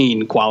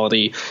 2014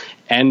 quality,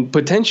 and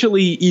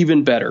potentially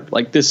even better.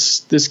 Like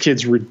this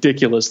kid's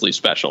ridiculously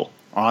special.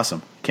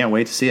 Awesome. Can't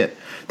wait to see it.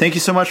 Thank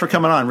you so much for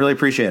coming on. Really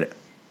appreciate it.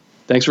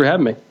 Thanks for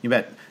having me. You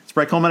bet. It's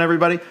Brett Coleman,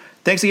 everybody.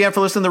 Thanks again for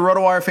listening to the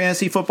RotoWire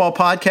Fantasy Football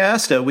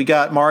Podcast. We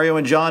got Mario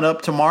and John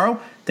up tomorrow.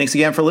 Thanks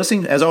again for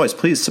listening. As always,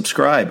 please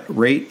subscribe,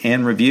 rate,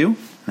 and review.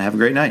 And have a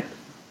great night.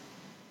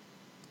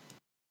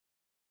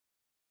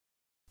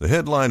 The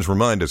headlines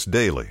remind us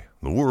daily,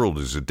 the world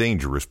is a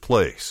dangerous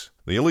place.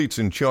 The elites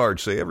in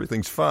charge say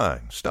everything's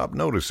fine, stop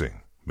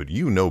noticing. But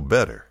you know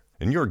better.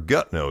 And your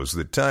gut knows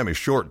that time is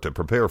short to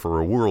prepare for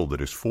a world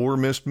that is 4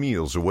 missed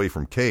meals away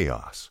from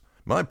chaos.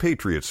 My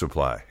Patriot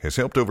Supply has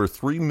helped over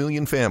 3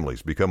 million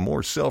families become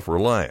more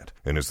self-reliant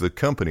and is the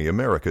company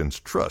Americans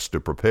trust to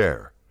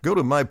prepare. Go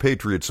to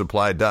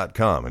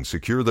MyPatriotSupply.com and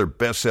secure their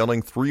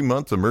best-selling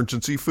 3-month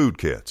emergency food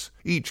kits.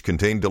 Each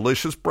contain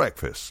delicious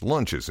breakfasts,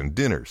 lunches, and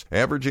dinners,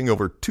 averaging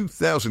over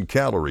 2,000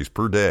 calories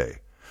per day.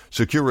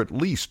 Secure at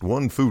least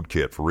 1 food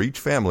kit for each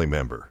family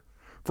member.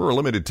 For a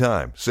limited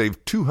time,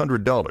 save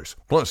 $200,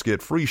 plus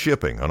get free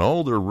shipping on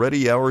all their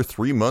Ready Hour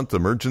 3-month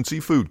emergency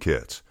food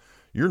kits.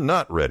 You're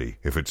not ready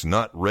if it's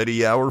not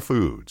Ready Hour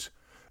Foods.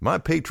 My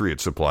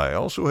Patriot Supply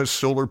also has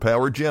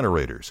solar-powered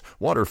generators,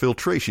 water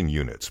filtration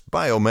units,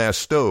 biomass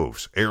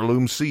stoves,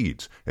 heirloom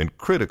seeds, and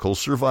critical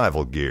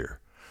survival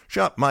gear.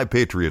 Shop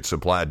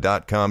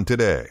MyPatriotSupply.com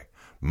today.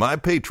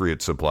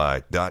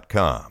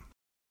 MyPatriotSupply.com.